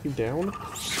 Doesn't even knock you down?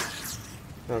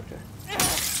 Okay.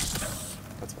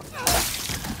 That's fine.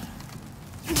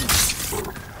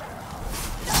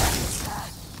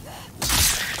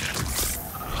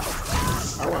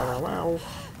 Ow, ow, ow, ow.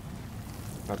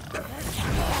 That's good.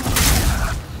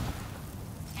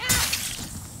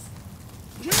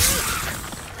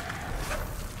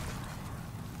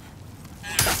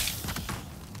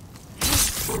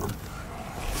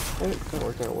 Hey, that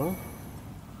worked out well.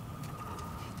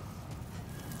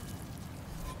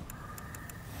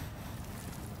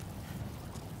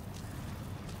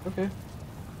 Okay.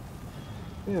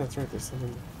 Yeah, that's right, there's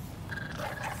something.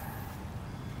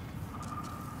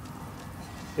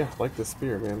 Yeah, I like this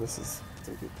spear, man. This is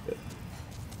some good bit.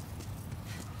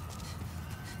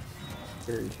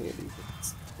 Very handy for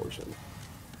this portion.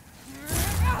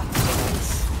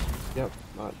 Yep,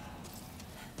 not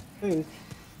thing.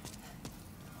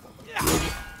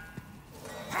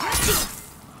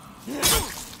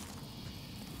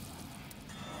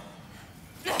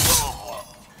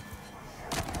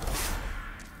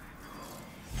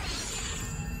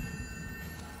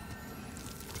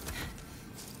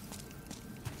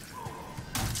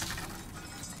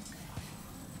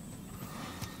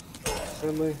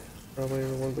 Friendly, probably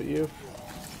everyone but you.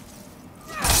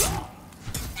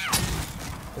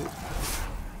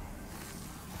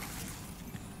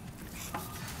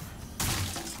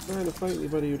 Trying to fight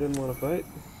anybody who didn't want to fight.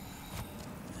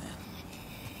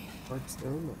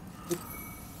 Darkstone.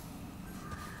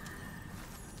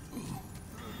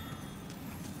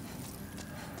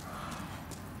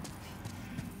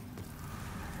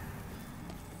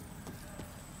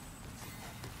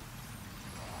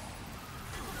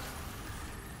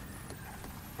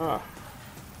 Ah.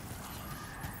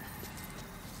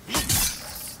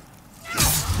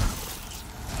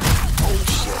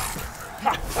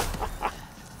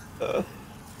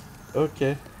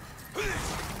 Okay.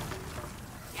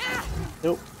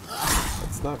 Nope.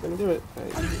 That's not gonna do it. I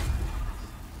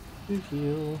need to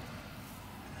heal.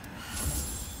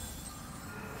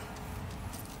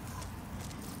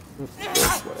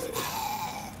 This way.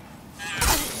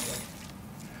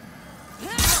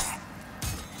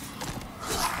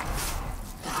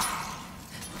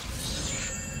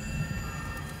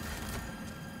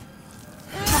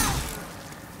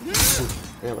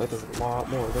 Yeah, that does a lot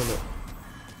more, doesn't it?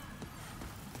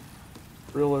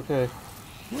 Real okay.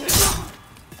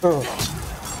 Oh,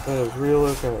 that is real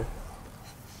okay. Is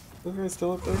that guy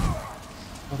still up there?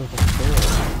 Oh, they're back there.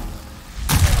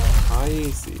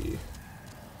 I see.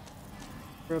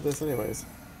 Grab this anyways.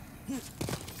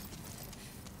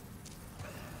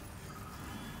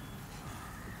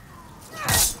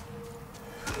 So,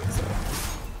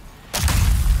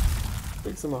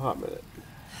 takes him a hot minute.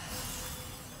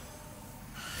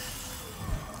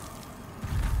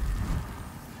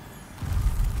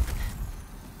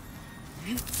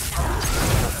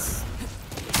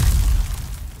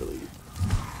 Really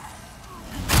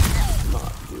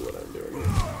not do what I'm doing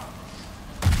here.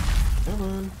 Come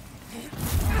on.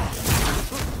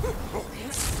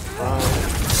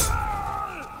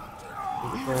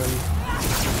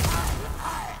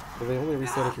 So they only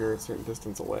reset if you're a certain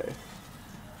distance away.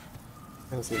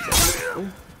 Kind of seems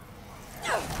like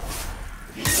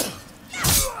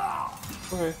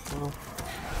Okay, well.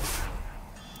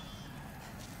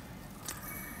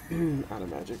 Out of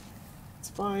magic. It's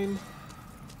fine.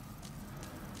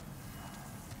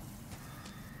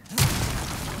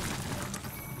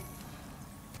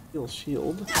 Heal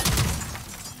shield.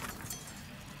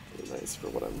 Really nice for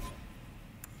what I'm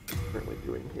currently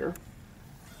doing here.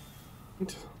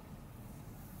 Wait.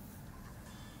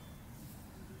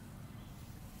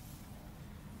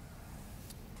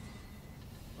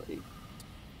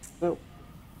 Nope.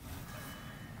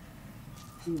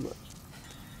 Too much.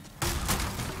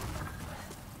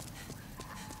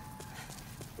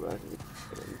 Go back and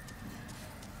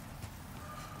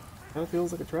kind of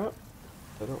feels like a trap.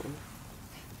 I don't know.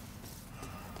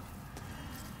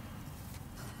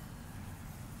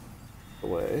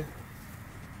 Away.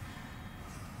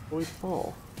 Avoid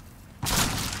fall.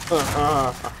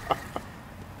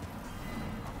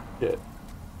 Shit.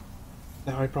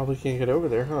 Now I probably can't get over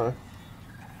there, huh?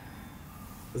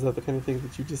 Is that the kind of thing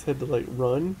that you just had to like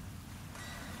run?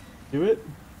 Do it?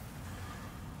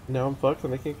 Now I'm fucked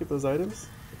and I can't get those items?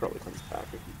 It probably comes back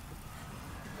if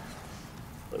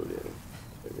you load in,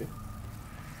 maybe.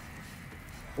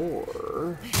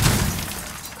 Or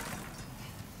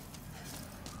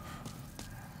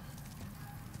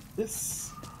this.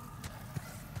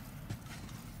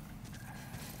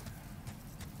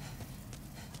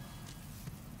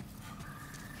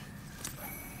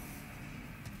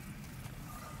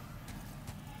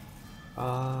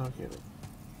 Okay,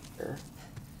 there.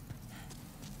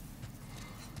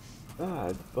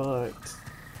 Bad, but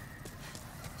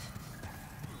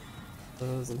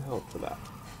doesn't help for that.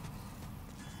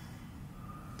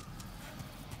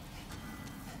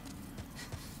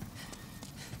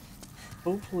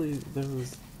 Hopefully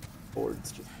those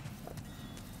boards just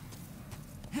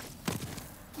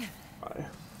bye.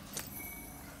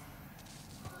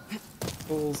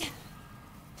 Pulls.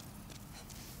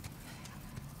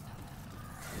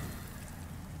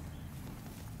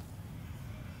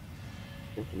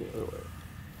 From the other way.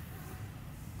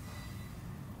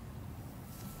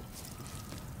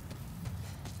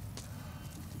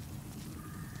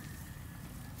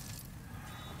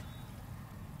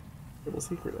 Little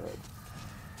secret ad.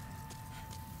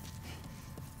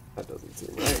 That doesn't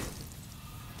seem right.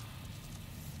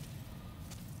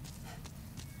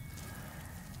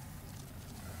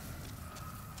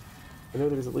 I know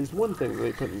there's at least one thing that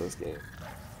they put in this game.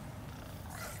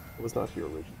 It was not here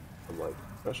originally. Like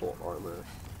special armor.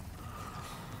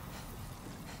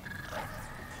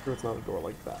 Sure, it's not a door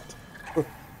like that.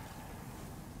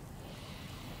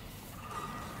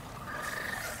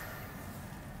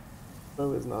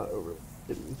 So is not over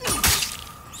hidden.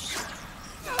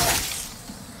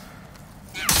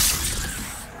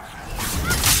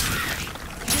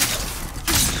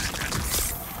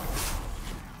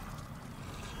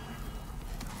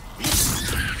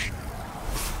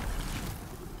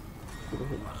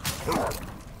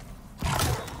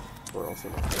 Or also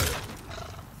not.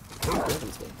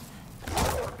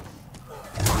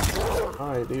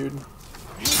 Hi, dude.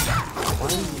 Why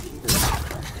are you here?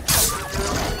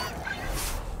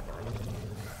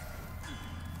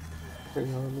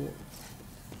 Bring on me.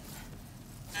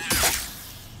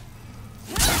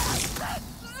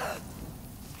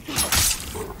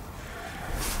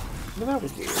 No, that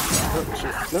was weird. Oh,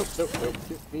 shit. Nope, nope, nope.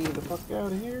 Get me the fuck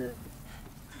out of here.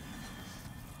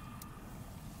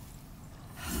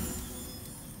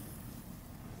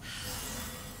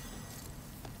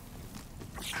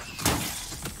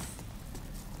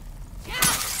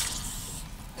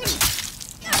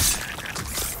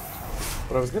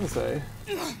 What I was gonna say,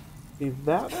 see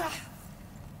that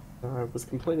I was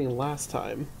complaining last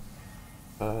time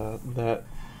that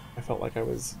I felt like I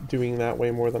was doing that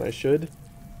way more than I should,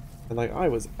 and like I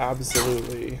was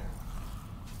absolutely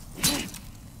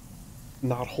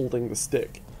not holding the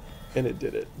stick, and it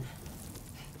did it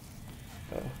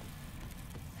a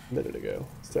minute ago.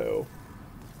 So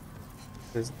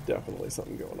there's definitely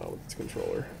something going on with this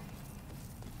controller.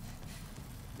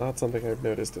 Not something I've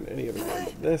noticed in any other game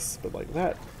but this, but like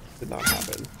that did not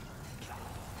happen.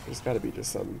 There's got to be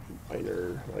just some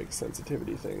minor like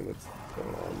sensitivity thing that's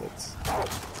going on that's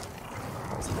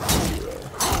causing it to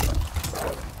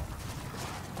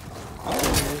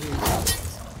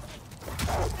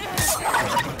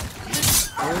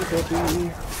Hey,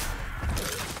 Guppy.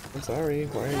 I'm sorry,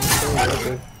 why are you so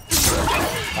aggressive?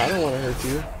 I don't want to hurt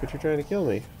you, but you're trying to kill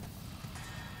me.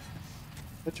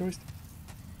 What choice?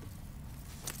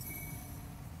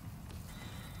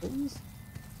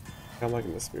 I'm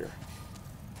liking the spear.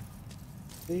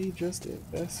 They just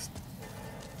invest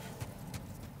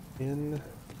in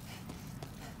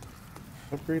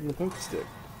Upgrading the poke stick.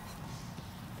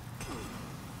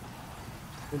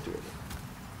 We're doing it.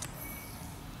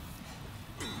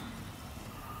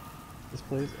 This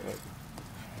plays up.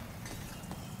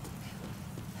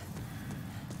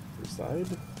 Your side.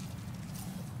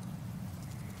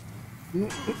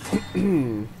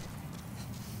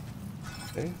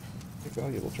 Okay, a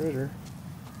valuable treasure.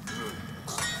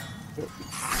 Oh,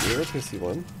 you're a pissy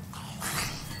one.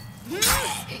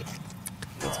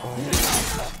 That's fine.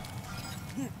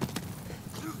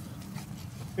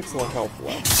 It's a lot of health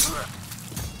left.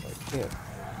 I can't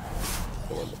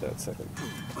go in with that second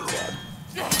stab.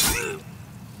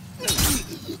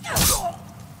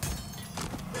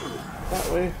 That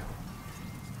way.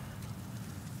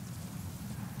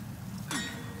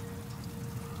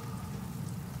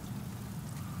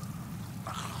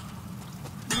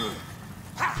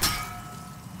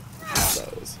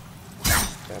 Those.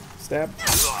 Stab. Stab.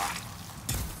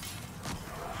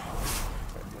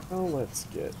 Right, now let's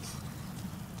get.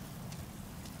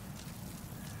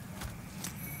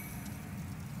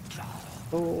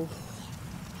 Oh.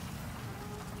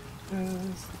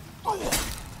 Yes.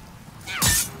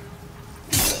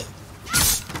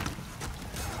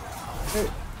 Hey.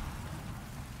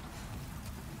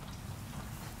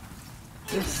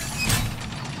 Yes.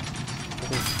 I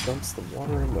think dumps the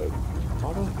water in the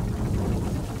lava.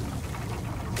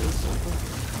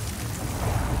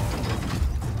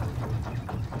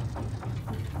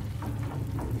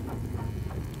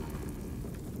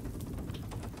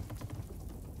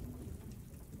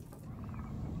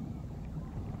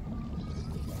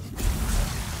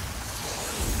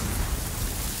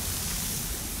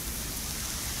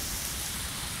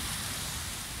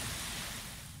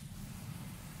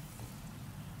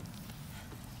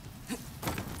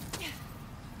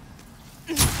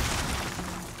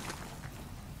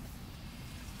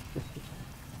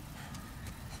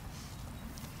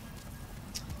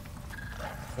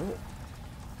 Oh.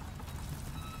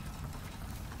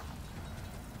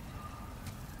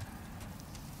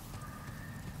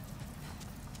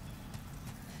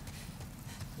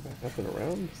 Back up and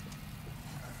around.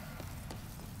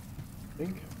 I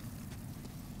think.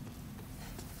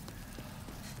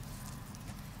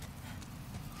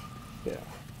 Yeah.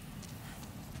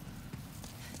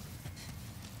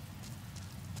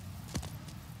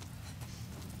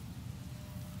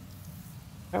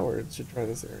 Cowards should try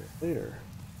this area later.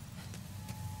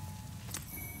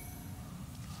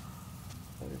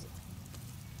 What is it?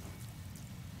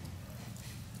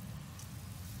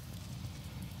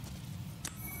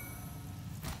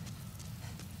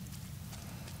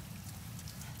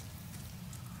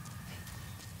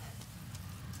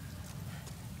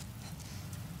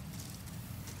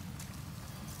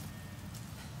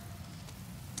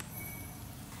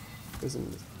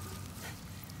 Isn't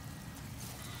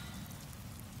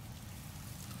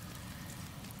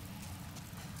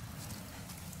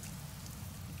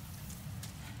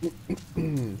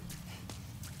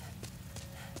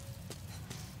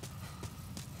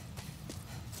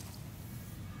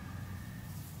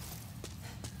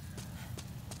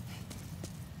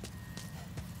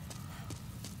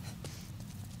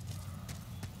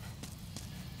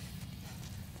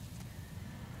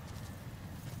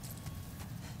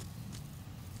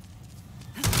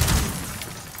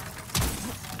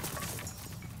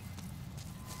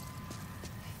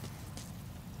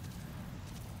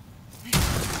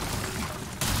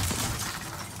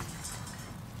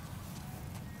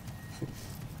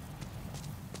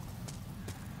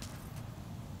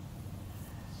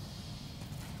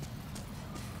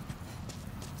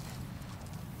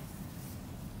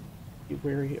be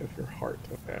wary of your heart.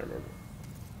 Okay, I remember.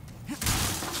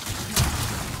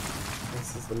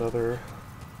 This is another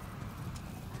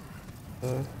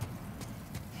of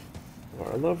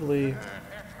our lovely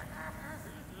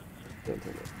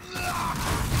gentleman.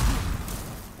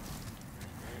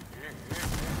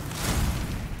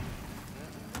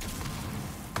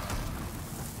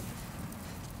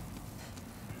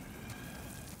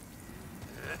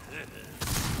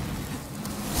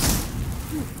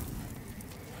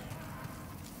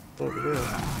 Over there.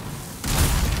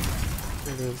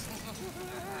 There it is.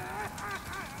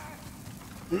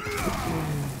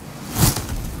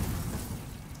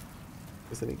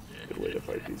 Is any good way to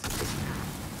fight these things?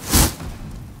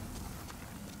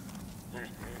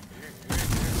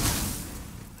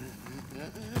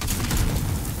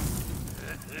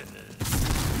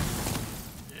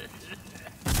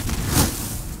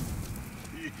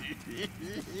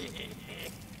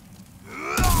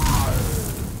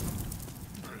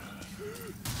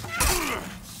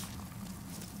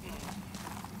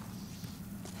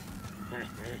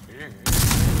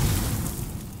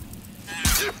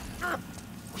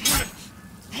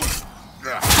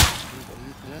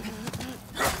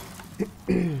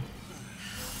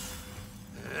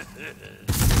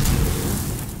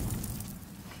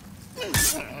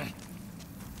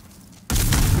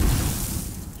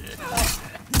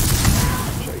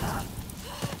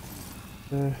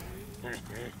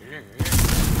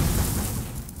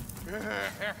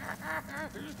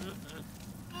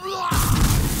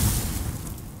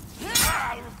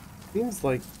 Seems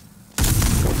like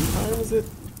sometimes it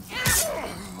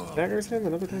daggers him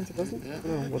and other times it doesn't. I don't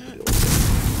know what the deal is.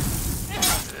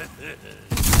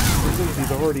 Since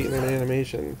he's already in an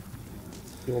animation,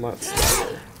 he will not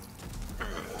stagger.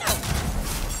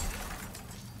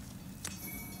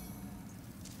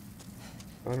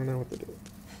 I don't know what to do.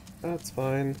 That's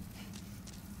fine.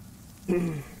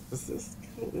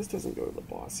 This doesn't go to the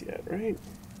boss yet, right?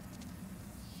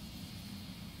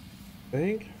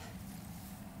 Think.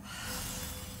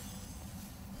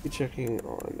 Be checking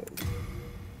on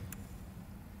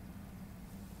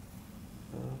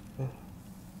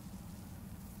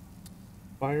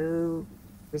fire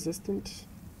resistant,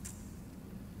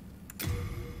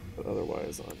 but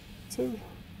otherwise on. So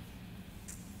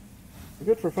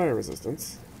good for fire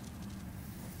resistance.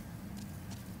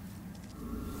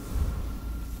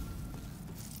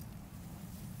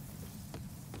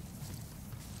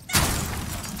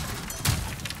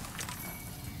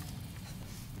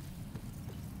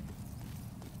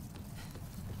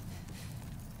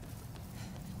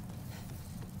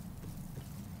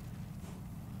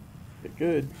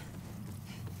 Good.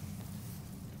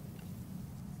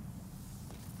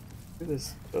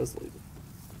 This does leave it.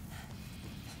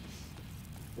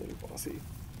 Really bossy.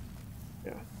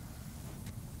 Yeah.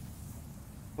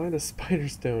 Find a spider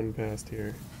stone past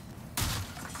here.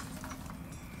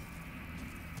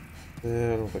 I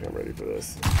don't think I'm ready for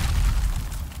this.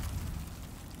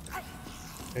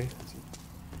 Okay.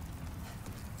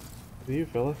 Who are you,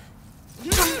 fella?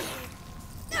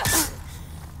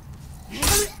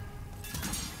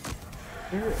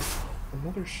 Is there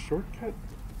another shortcut?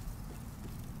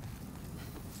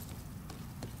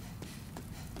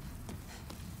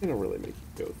 They don't really make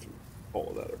you go through all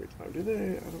of that every time, do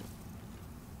they? I don't.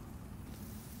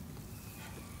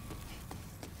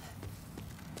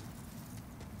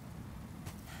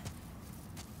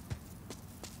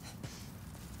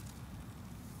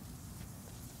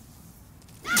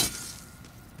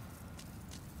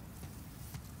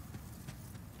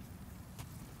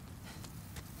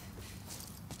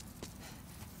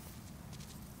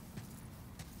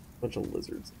 Bunch of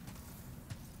lizards.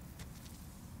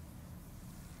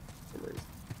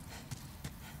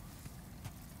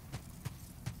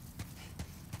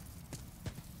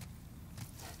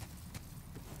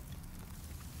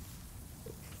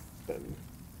 Then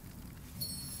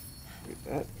read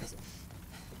that.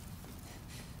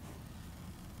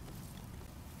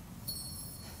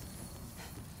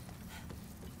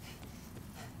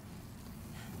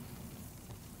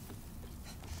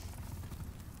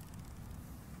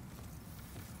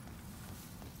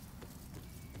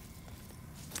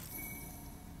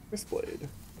 This blade.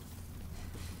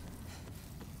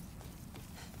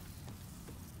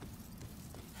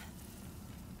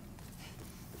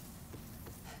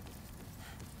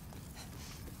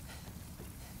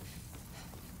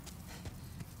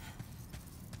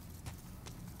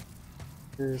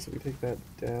 Here, so we take that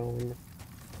down.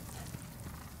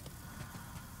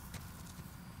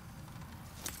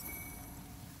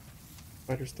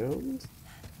 Spider stones.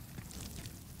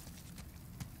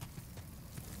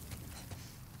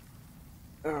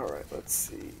 Alright, let's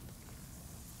see.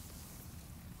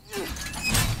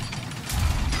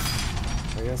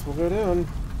 I guess we'll go down.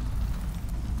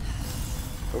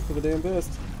 Hope for the damn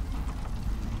best.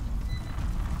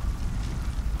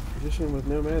 Magician with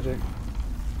no magic.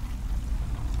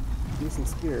 Decent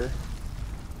spear.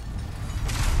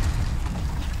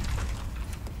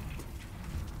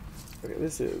 Okay,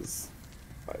 this is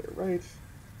spider, right?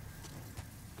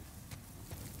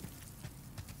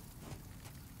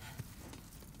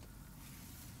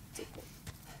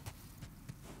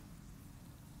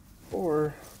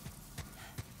 Or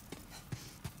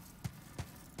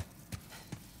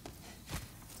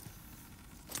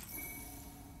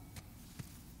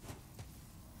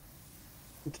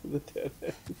into the dead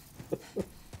end.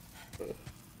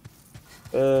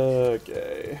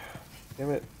 Okay.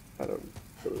 Damn it. I don't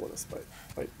really want to fight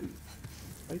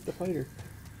the fighter.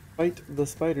 Fight the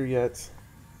spider yet.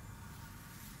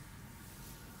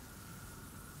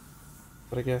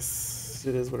 But I guess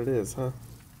it is what it is, huh?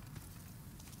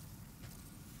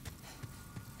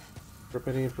 Per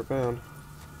penny and per pound.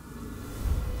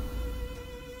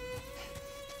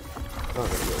 Not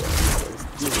gonna go well. It's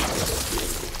really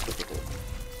difficult.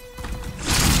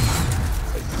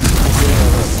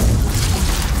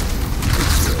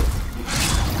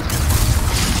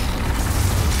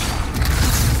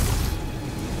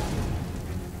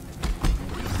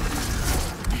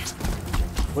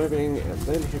 Whipping and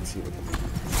then hits you with the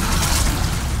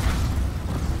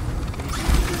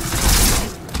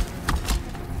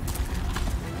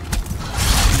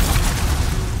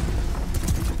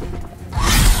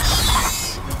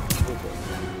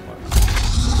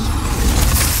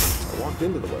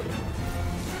into the weapon.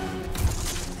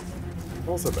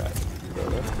 Also bad. No,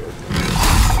 that's good.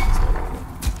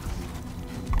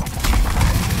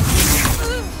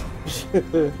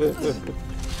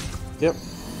 Yep.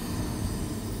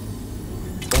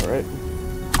 Alright.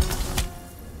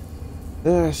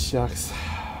 Ah, shucks.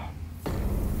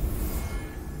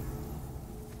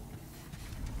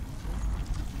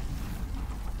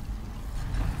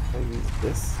 I use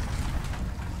this.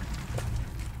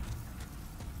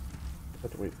 I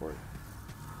have to wait for it.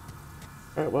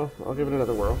 Alright, well, I'll give it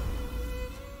another whirl.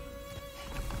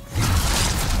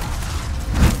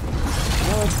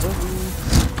 Oh, it's okay.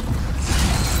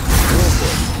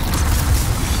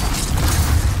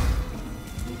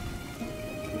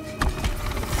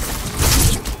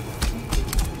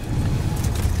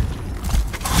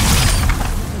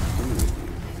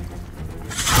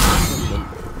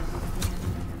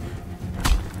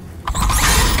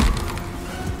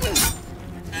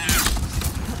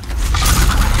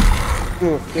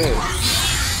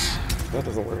 That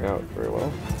doesn't work out very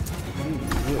well.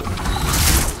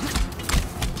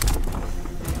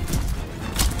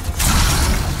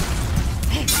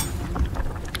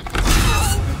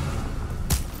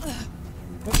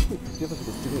 I feel like it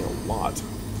was doing a lot.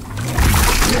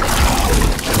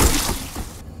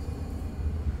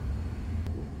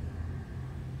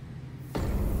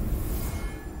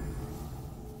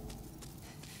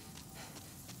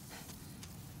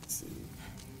 Let's see.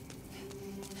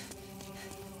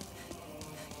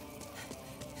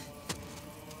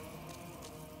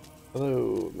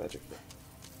 Hello, magic.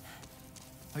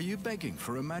 Are you begging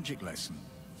for a magic lesson?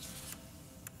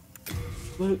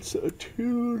 Let's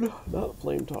attune, not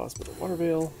flame toss, but a water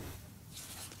veil.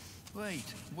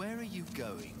 Wait, where are you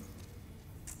going?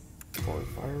 More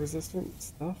fire resistant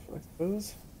stuff, I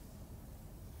suppose.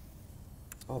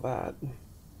 All that.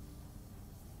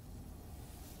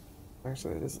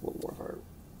 Actually, it is a little more fire.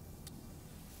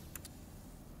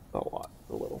 Not a lot,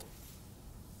 a little.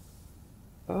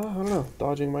 I don't know.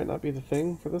 Dodging might not be the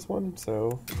thing for this one,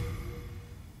 so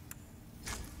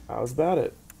how's about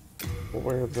it? We'll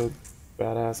wear the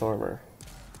badass armor.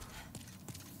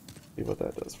 See what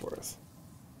that does for us.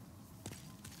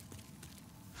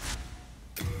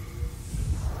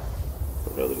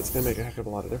 Don't know that it's gonna make a heck of a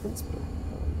lot of difference, but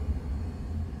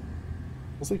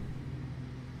we'll see.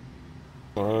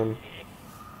 Come on.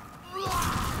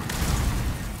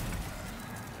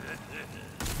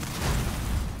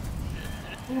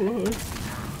 Oh,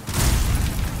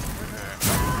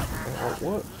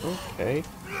 what? Okay.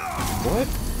 What?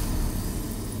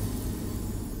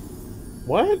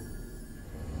 What?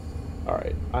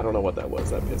 Alright, I don't know what that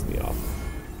was. That pissed me off.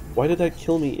 Why did that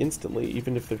kill me instantly,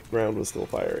 even if the ground was still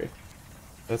fiery?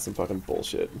 That's some fucking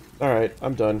bullshit. Alright,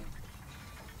 I'm done.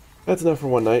 That's enough for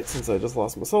one night, since I just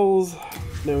lost my souls.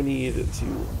 No need to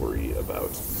worry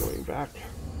about going back.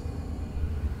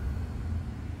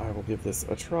 I will give this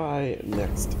a try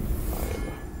next time.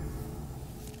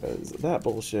 Because that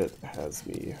bullshit has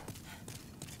me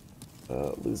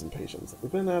losing patience.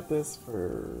 We've been at this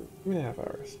for 3.5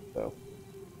 hours, so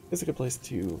it's a good place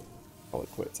to call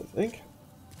it quits, I think.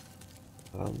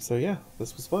 So yeah,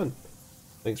 this was fun.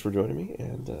 Thanks for joining me,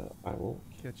 and I will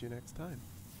catch you next time.